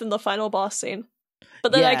them both in the final boss scene.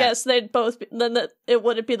 But then I guess they'd both it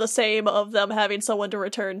wouldn't be the same of them having someone to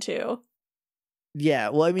return to. Yeah,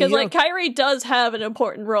 well, I mean... Because, like, Kairi does have an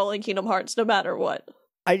important role in Kingdom Hearts, no matter what.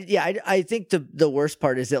 I think the worst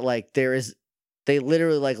part is that, like, they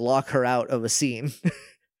literally, like, lock her out of a scene.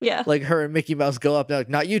 Yeah. Like her and Mickey Mouse go up, they're like,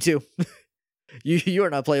 "Not you two. you are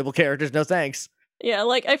not playable characters, no thanks." Yeah,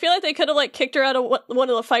 like, I feel like they could have, like, kicked her out of one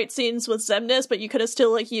of the fight scenes with Xemnas, but you could have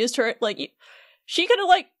still, like, used her, like, she could have,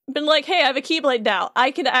 like, been like, "Hey, I have a Keyblade now. I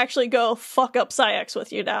can actually go fuck up Saïx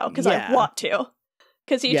with you now, because I want to."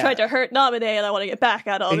 Because he tried to hurt Naminé, and I want to get back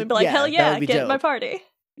at him, and be like, "Hell yeah, get in my party."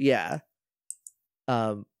 Yeah.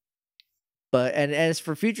 But, and as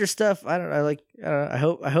for future stuff, I don't know, like, I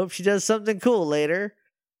hope she does something cool later.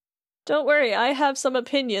 Don't worry, I have some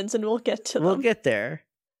opinions and we'll get to them. We'll get there.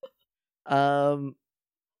 Let's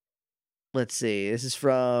see. This is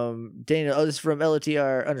from Daniel. Oh, this is from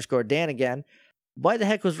LOTR_Dan again. Why the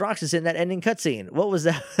heck was Roxas in that ending cutscene? What was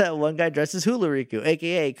that? That one guy dressed as Hulariku?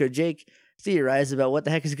 AKA, could Jake theorize about what the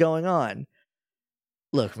heck is going on?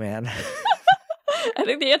 Look, man. I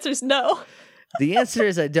think the answer is no. The answer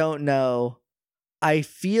is I don't know. I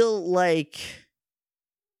feel like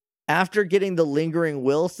after getting the lingering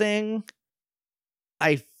will thing,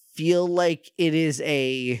 I feel like it is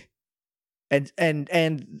and I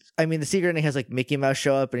mean the secret ending has like Mickey Mouse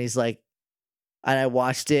show up and he's like, and I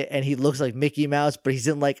watched it and he looks like Mickey Mouse, but he's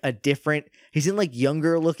in like he's in like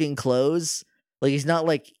younger looking clothes. Like he's not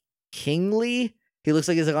like kingly. he looks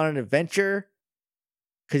like he's like on an adventure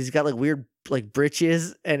because he's got like weird like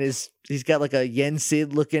breeches and he's got like a Yen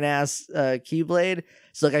Sid looking ass Keyblade.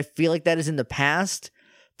 So like I feel like that is in the past,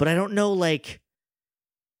 but I don't know like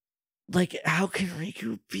how can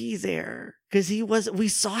Riku be there? Because we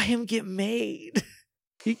saw him get made.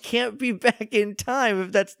 He can't be back in time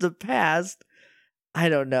if that's the past. I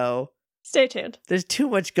don't know. Stay tuned. There's too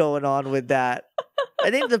much going on with that.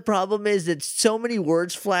 I think the problem is that so many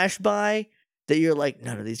words flash by that you're like,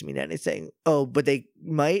 none of these mean anything. Oh, but they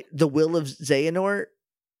might. The will of Xehanort.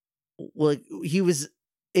 Well,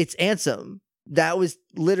 it's Ansem. That was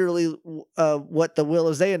literally what the will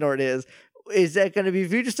of Xehanort is. Is that going to be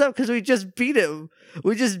future stuff? Because we just beat him.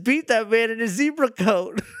 We just beat that man in his zebra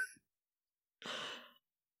coat.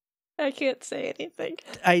 I can't say anything.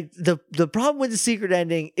 The problem with the secret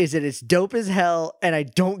ending is that it's dope as hell, and I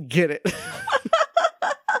don't get it.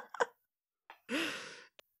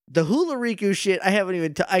 The Hula Riku shit, I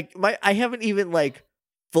haven't even like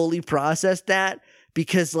fully processed that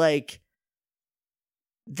because like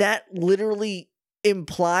that literally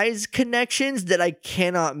implies connections that I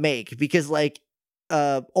cannot make because like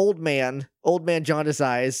old man Jaundice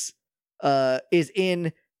Eyes is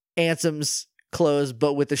in Ansem's clothes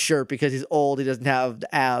but with the shirt because he's old. He doesn't have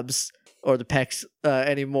the abs or the pecs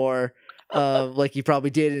anymore like he probably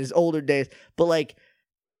did in his older days. But like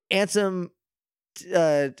Ansem's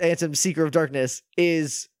Seeker of Darkness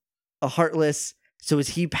is a Heartless, so is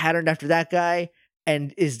he patterned after that guy?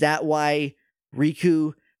 And is that why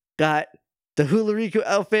Riku got the Hula Riku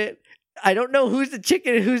outfit? I don't know who's the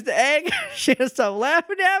chicken and who's the egg. She has to stop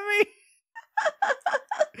laughing at me.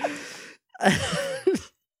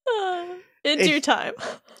 In due time.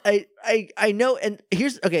 I know, and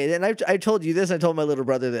here's okay. And I told you this. I told my little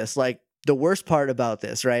brother this. Like the worst part about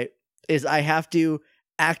this, right, is I have to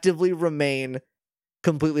actively remain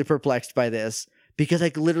completely perplexed by this because I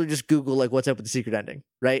could literally just Google like what's up with the secret ending,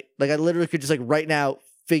 right? Like I literally could just like right now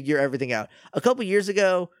figure everything out. A couple years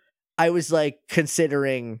ago, I was like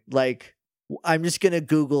considering like I'm just gonna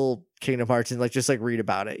Google Kingdom Hearts and like just like read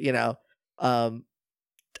about it, you know. And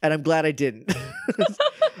I'm glad I didn't.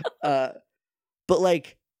 But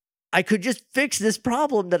like I could just fix this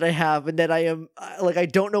problem that I have and that I am like I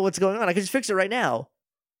don't know what's going on. I could just fix it right now.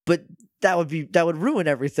 But that would ruin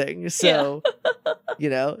everything. So you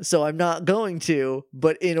know, so I'm not going to,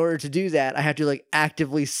 but in order to do that, I have to like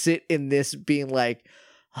actively sit in this being like,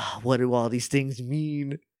 oh, what do all these things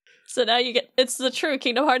mean? So now it's the true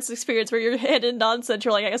Kingdom Hearts experience where you're hidden nonsense.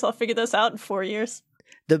 You're like, I guess I'll figure this out in 4 years.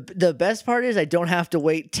 The best part is I don't have to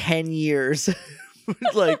wait 10 years.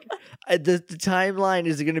 Like the timeline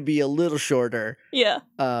is going to be a little shorter. Yeah.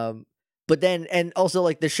 But then, and also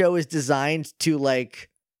like the show is designed to like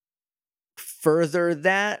further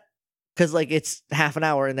that because like it's half an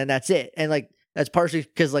hour and then that's it. And like that's partially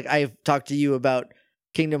because like I've talked to you about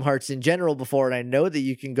Kingdom Hearts in general before, and I know that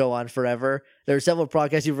you can go on forever. There are several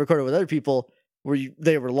podcasts you've recorded with other people where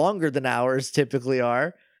they were longer than ours typically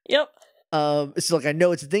are. Yep. So like I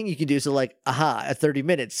know it's a thing you can do. So like, at 30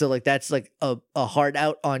 minutes. So like that's like a hard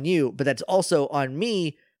out on you, but that's also on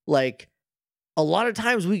me. Like a lot of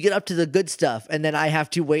times we get up to the good stuff, and then I have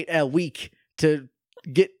to wait a week to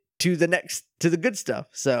get to the good stuff.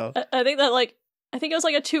 So I think it was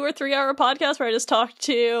like a 2 or 3 hour podcast where I just talked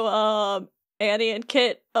to Annie and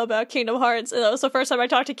Kit about Kingdom Hearts, and that was the first time I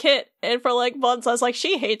talked to Kit, and for like months I was like,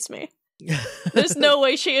 she hates me. There's no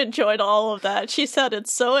way she enjoyed all of that. She sounded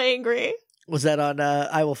so angry. Was that on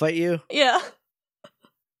I Will Fight You? Yeah.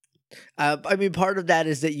 I mean, part of that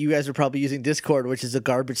is that you guys are probably using Discord, which is a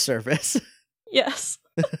garbage service. Yes.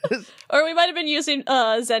 Or we might have been using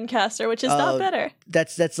Zencaster, which is not better.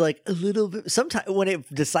 That's like a little bit. Sometimes when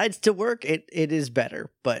it decides to work, it is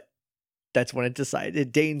better, but that's when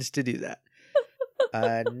it deigns to do that.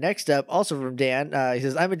 Next up, also from Dan, he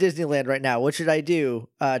says, I'm at Disneyland right now. What should I do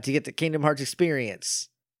to get the Kingdom Hearts experience?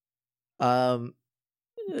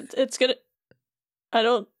 It's gonna... I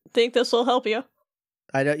don't think this will help you.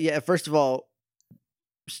 I don't. Yeah, first of all,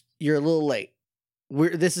 you're a little late.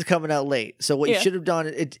 This is coming out late. So what you should have done...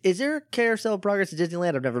 Is there a Carousel of Progress at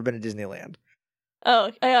Disneyland? I've never been to Disneyland. Oh,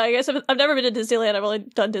 I guess I've never been to Disneyland. I've only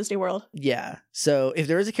done Disney World. Yeah. So if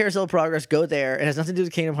there is a Carousel of Progress, go there. It has nothing to do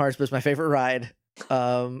with Kingdom Hearts, but it's my favorite ride.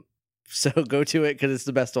 So go to it because it's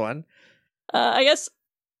the best one. I guess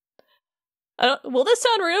will this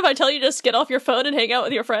sound rude if I tell you just get off your phone and hang out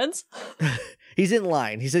with your friends? He's in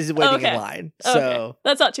line. He says he's waiting in line. So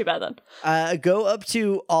that's not too bad then. Go up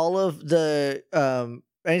to all of the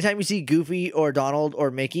anytime you see Goofy or Donald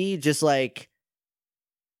or Mickey, just like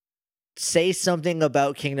say something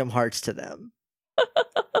about Kingdom Hearts to them.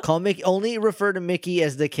 Call Mickey, only refer to Mickey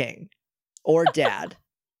as the king. or dad.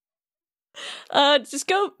 Just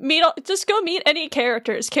go meet any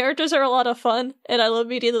characters. Characters are a lot of fun, and I love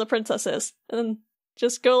meeting the princesses. And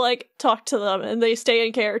just go like talk to them, and they stay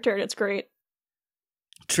in character, and it's great.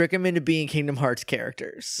 Trick them into being Kingdom Hearts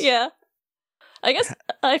characters. Yeah, I guess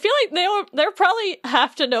I feel like they probably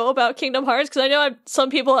have to know about Kingdom Hearts because I know some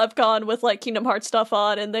people have gone with like Kingdom Hearts stuff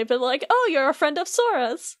on, and they've been like, "Oh, you're a friend of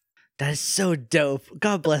Sora's." That is so dope.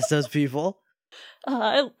 God bless those people.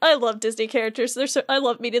 I love Disney characters. I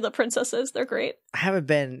love meeting the princesses. They're great. I haven't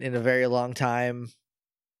been in a very long time.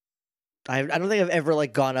 I don't think I've ever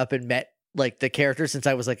like gone up and met like the characters since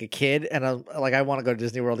I was like a kid, and I want to go to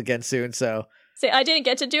Disney World again soon. So see, I didn't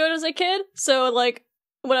get to do it as a kid. So like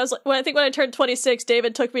when I turned 26,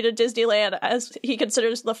 David took me to Disneyland as he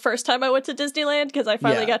considers the first time I went to Disneyland because I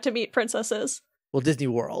finally got to meet princesses. Well, Disney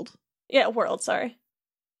World. Yeah, World. Sorry.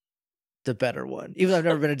 The better one. Even though I've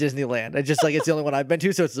never been to Disneyland. I just like it's the only one I've been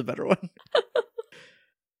to, so it's the better one.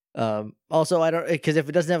 Also, I don't because if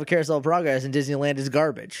it doesn't have a carousel of progress, and Disneyland is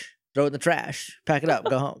garbage. Throw it in the trash. Pack it up.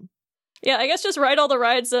 Go home. Yeah, I guess just ride all the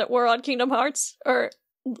rides that were on Kingdom Hearts or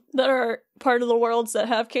that are part of the worlds that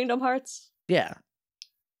have Kingdom Hearts. Yeah.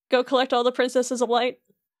 Go collect all the Princesses of Light.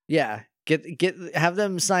 Yeah. Have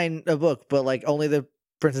them sign a book, but like only the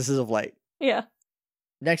Princesses of Light. Yeah.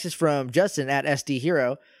 Next is from Justin at SD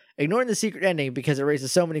Hero. Ignoring the secret ending because it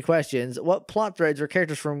raises so many questions, what plot threads or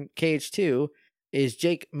characters from KH2 is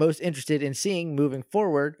Jake most interested in seeing moving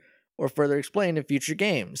forward or further explained in future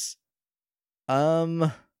games?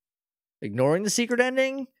 Ignoring the secret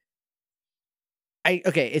ending?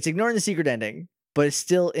 It's ignoring the secret ending, but it's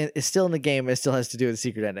still in the game and it still has to do with the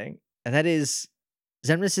secret ending. And that is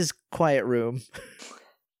Xemnas' quiet room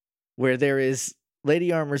where there is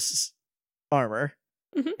Lady Armor's armor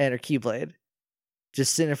and her Keyblade.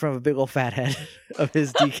 Just sitting in front of a big old fat head of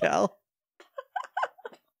his decal.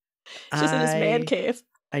 Just in his man cave.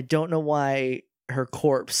 I don't know why her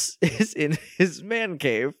corpse is in his man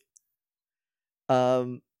cave.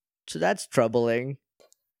 So that's troubling.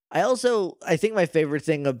 I think my favorite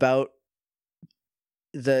thing about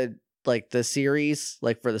the series,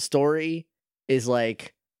 like for the story, is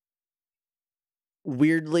like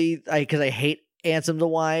weirdly, because I hate Ansem the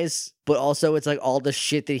Wise, but also it's like all the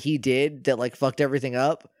shit that he did that like fucked everything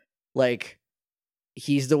up. Like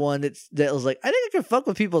he's the one that was like, I think I can fuck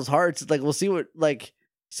with people's hearts. Like we'll see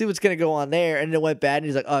what's gonna go on there, and it went bad. And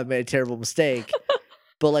he's like, oh, I made a terrible mistake.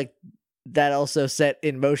 But like that also set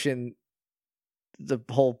in motion the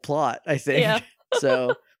whole plot, I think. Yeah.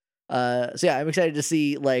 So yeah, I'm excited to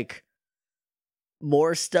see like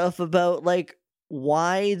more stuff about like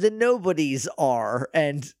why the nobodies are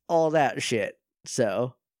and all that shit.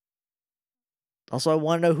 So, also, I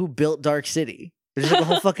want to know who built Dark City. There's like a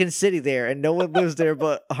whole fucking city there, and no one lives there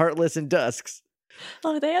but Heartless and Dusks.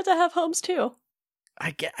 Oh, they have to have homes too.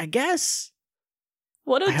 I guess.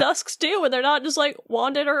 What do Dusks do when they're not just like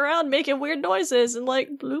wandering around making weird noises and like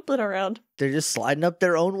looping around? They're just sliding up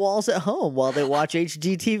their own walls at home while they watch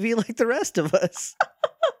HGTV like the rest of us.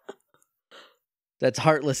 That's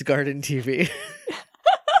Heartless Garden TV.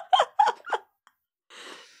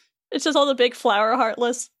 It's just all the big flower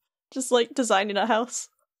Heartless, just like designing a house.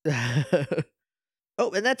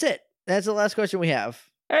 Oh, and that's it. That's the last question we have.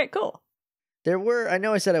 All right, cool. I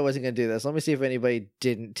know I said I wasn't going to do this. Let me see if anybody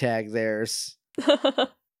didn't tag theirs.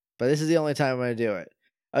 But this is the only time I'm going to do it.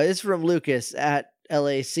 This is from Lucas at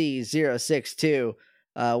LAC062.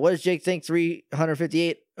 What does Jake think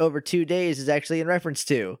 358 over 2 days is actually in reference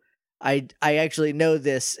to? I actually know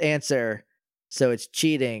this answer, so it's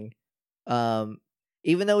cheating.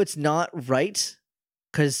 Even though it's not right,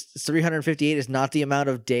 because 358 is not the amount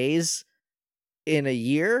of days in a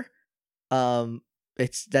year.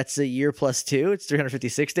 That's a year plus 2. It's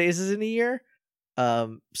 356 days is in a year.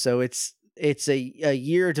 So it's a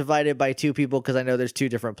year divided by 2 people because I know there's 2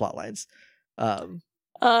 different plot lines.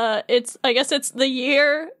 I guess it's the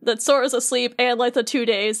year that Sora's asleep and like the 2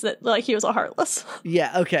 days that like he was a Heartless.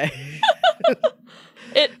 Yeah. Okay.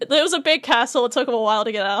 It was a big castle. It took him a while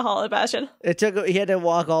to get out of Hollow Bastion. He had to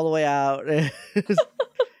walk all the way out. Yeah.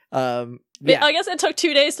 I guess it took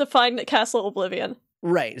 2 days to find Castle Oblivion.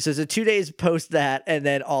 Right. So it's a 2 days post that, and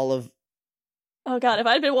then all of. Oh god, if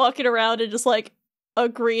I'd been walking around in just like a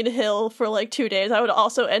green hill for like 2 days, I would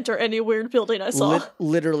also enter any weird building I saw.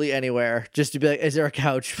 Literally anywhere, just to be like, is there a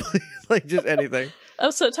couch? Like just anything.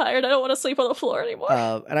 I'm so tired. I don't want to sleep on the floor anymore.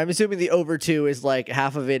 And I'm assuming the over 2 is like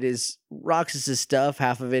half of it is Roxas's stuff,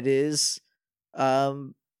 half of it is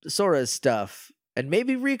Sora's stuff, and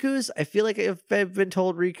maybe Riku's. I feel like if I've been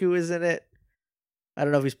told Riku is in it, I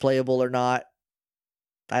don't know if he's playable or not.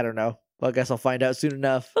 I don't know. Well, I guess I'll find out soon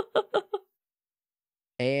enough.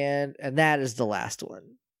 And that is the last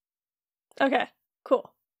one. Okay,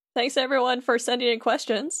 cool. Thanks everyone for sending in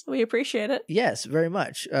questions. We appreciate it. Yes, very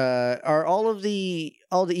much. Are all the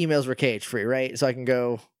emails were KH free, right? So I can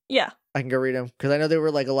go read them, because I know there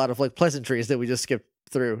were like a lot of like pleasantries that we just skipped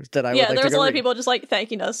through that I would like to go there was a lot read. of people just like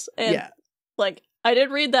thanking us, and like I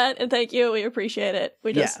did read that, and thank you. We appreciate it.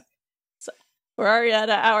 We just so we're already at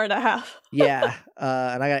an hour and a half. And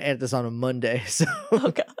I gotta edit this on a Monday, so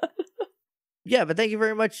oh god. Yeah, but thank you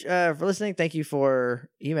very much for listening. Thank you for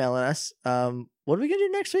emailing us. What are we gonna do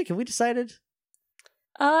next week? Have we decided?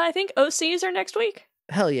 I think OCs are next week.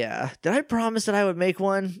 Hell yeah! Did I promise that I would make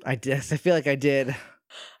one? I did. I feel like I did.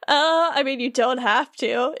 I mean, you don't have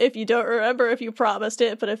to if you don't remember if you promised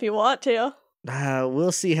it, but if you want to.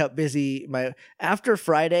 We'll see how busy after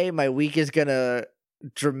Friday, my week is gonna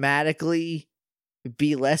dramatically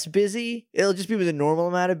be less busy. It'll just be with a normal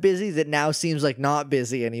amount of busy that now seems like not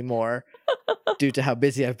busy anymore due to how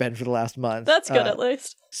busy I've been for the last month. That's good at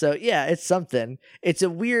least. So yeah, it's something. It's a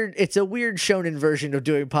weird shonen version of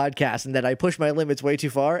doing podcasts, in that I push my limits way too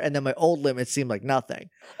far, and then my old limits seem like nothing.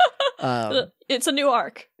 It's a new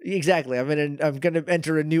arc. Exactly. I'm gonna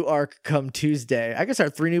enter a new arc come Tuesday. I can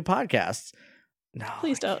start 3 new podcasts. No,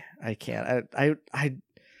 please don't. I can't.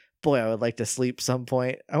 Boy, I would like to sleep some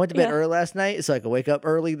point. I went to bed early last night so I could wake up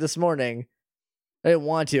early this morning. I didn't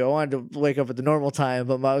want to. I wanted to wake up at the normal time,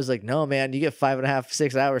 but I was like, no, man, you get 5.5,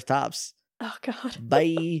 6 hours tops. Oh god.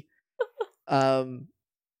 Bye. So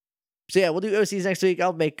yeah, we'll do OCs next week.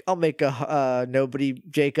 I'll make a nobody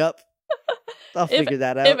Jacob. I'll figure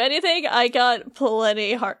that out. If anything, I got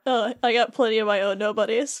plenty of my own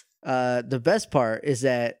nobodies. The best part is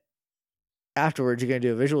that afterwards you're gonna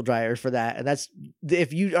do a visual dryer for that, and that's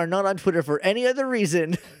if you are not on Twitter for any other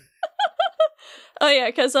reason. Oh yeah,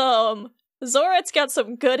 because Zoret's got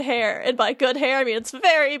some good hair, and by good hair I mean it's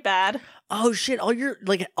very bad. Oh shit! All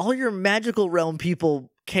your magical realm people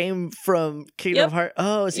came from Kingdom Hearts.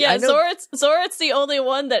 Oh, see, yeah. Zoret's the only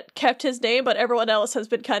one that kept his name, but everyone else has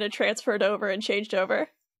been kind of transferred over and changed over.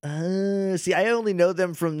 See, I only know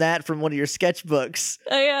them from one of your sketchbooks.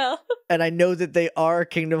 Oh yeah. And I know that they are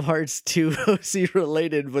Kingdom Hearts 2 OC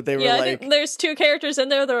related, but they were I think there's 2 characters in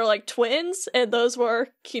there that are like twins, and those were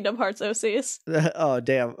Kingdom Hearts OCs. Oh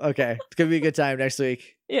damn! Okay, it's gonna be a good time next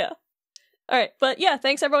week. Yeah. All right, but yeah,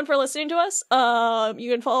 thanks everyone for listening to us.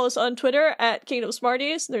 You can follow us on Twitter at Kingdom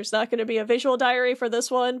Smarties. There's not going to be a visual diary for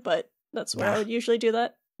this one, but that's where I would usually do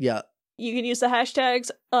that. Yeah. You can use the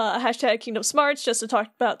hashtags, hashtag Kingdom Smarts just to talk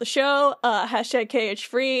about the show, hashtag KH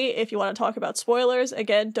Free if you want to talk about spoilers.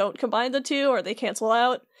 Again, don't combine the two or they cancel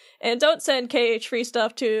out. And don't send KH Free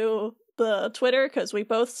stuff to the Twitter because we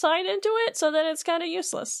both sign into it, so then it's kind of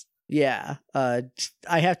useless. Yeah. I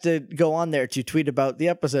have to go on there to tweet about the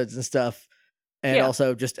episodes and stuff. And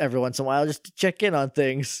also just every once in a while just to check in on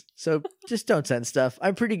things. So just don't send stuff.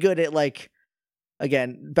 I'm pretty good at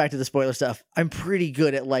again, back to the spoiler stuff. I'm pretty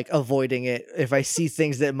good at avoiding it. If I see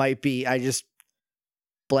things that might be, I just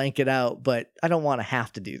blank it out, but I don't want to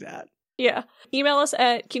have to do that. Yeah. Email us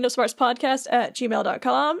at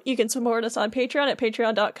kingdomsmartspodcast@gmail.com. You can support us on Patreon at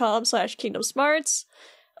patreon.com/kingdomsmarts.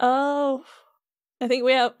 Oh, I think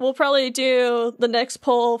we'll probably do the next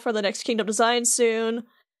poll for the next Kingdom Design soon.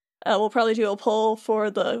 We'll probably do a poll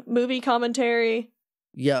for the movie commentary.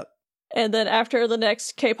 Yep. And then after the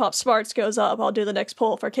next K-pop Smarts goes up, I'll do the next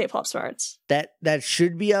poll for K-pop Smarts. That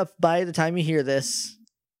should be up by the time you hear this.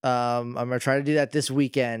 I'm gonna try to do that this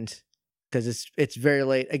weekend because it's very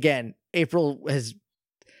late. Again, April has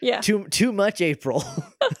too much April.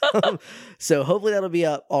 So hopefully that'll be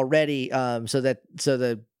up already. So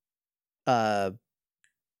the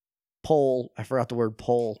poll, I forgot the word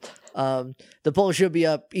poll. The poll should be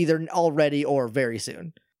up either already or very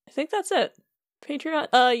soon. I think that's it. Patreon.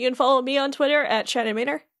 You can follow me on Twitter at Shannon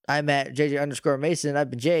Maynor. I'm at JJ_Mason. I've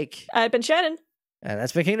been Jake. I've been Shannon. And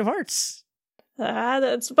that's been Kingdom Hearts.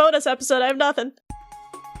 That's a bonus episode. I have nothing.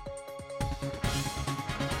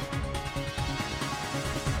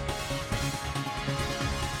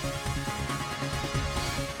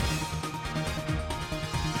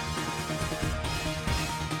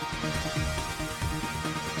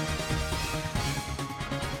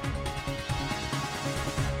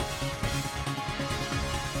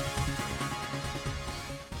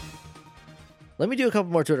 Let me do a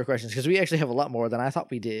couple more Twitter questions because we actually have a lot more than I thought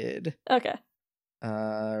we did. Okay.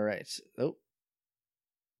 All right. Oh,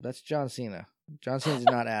 that's John Cena. John Cena did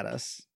not add us.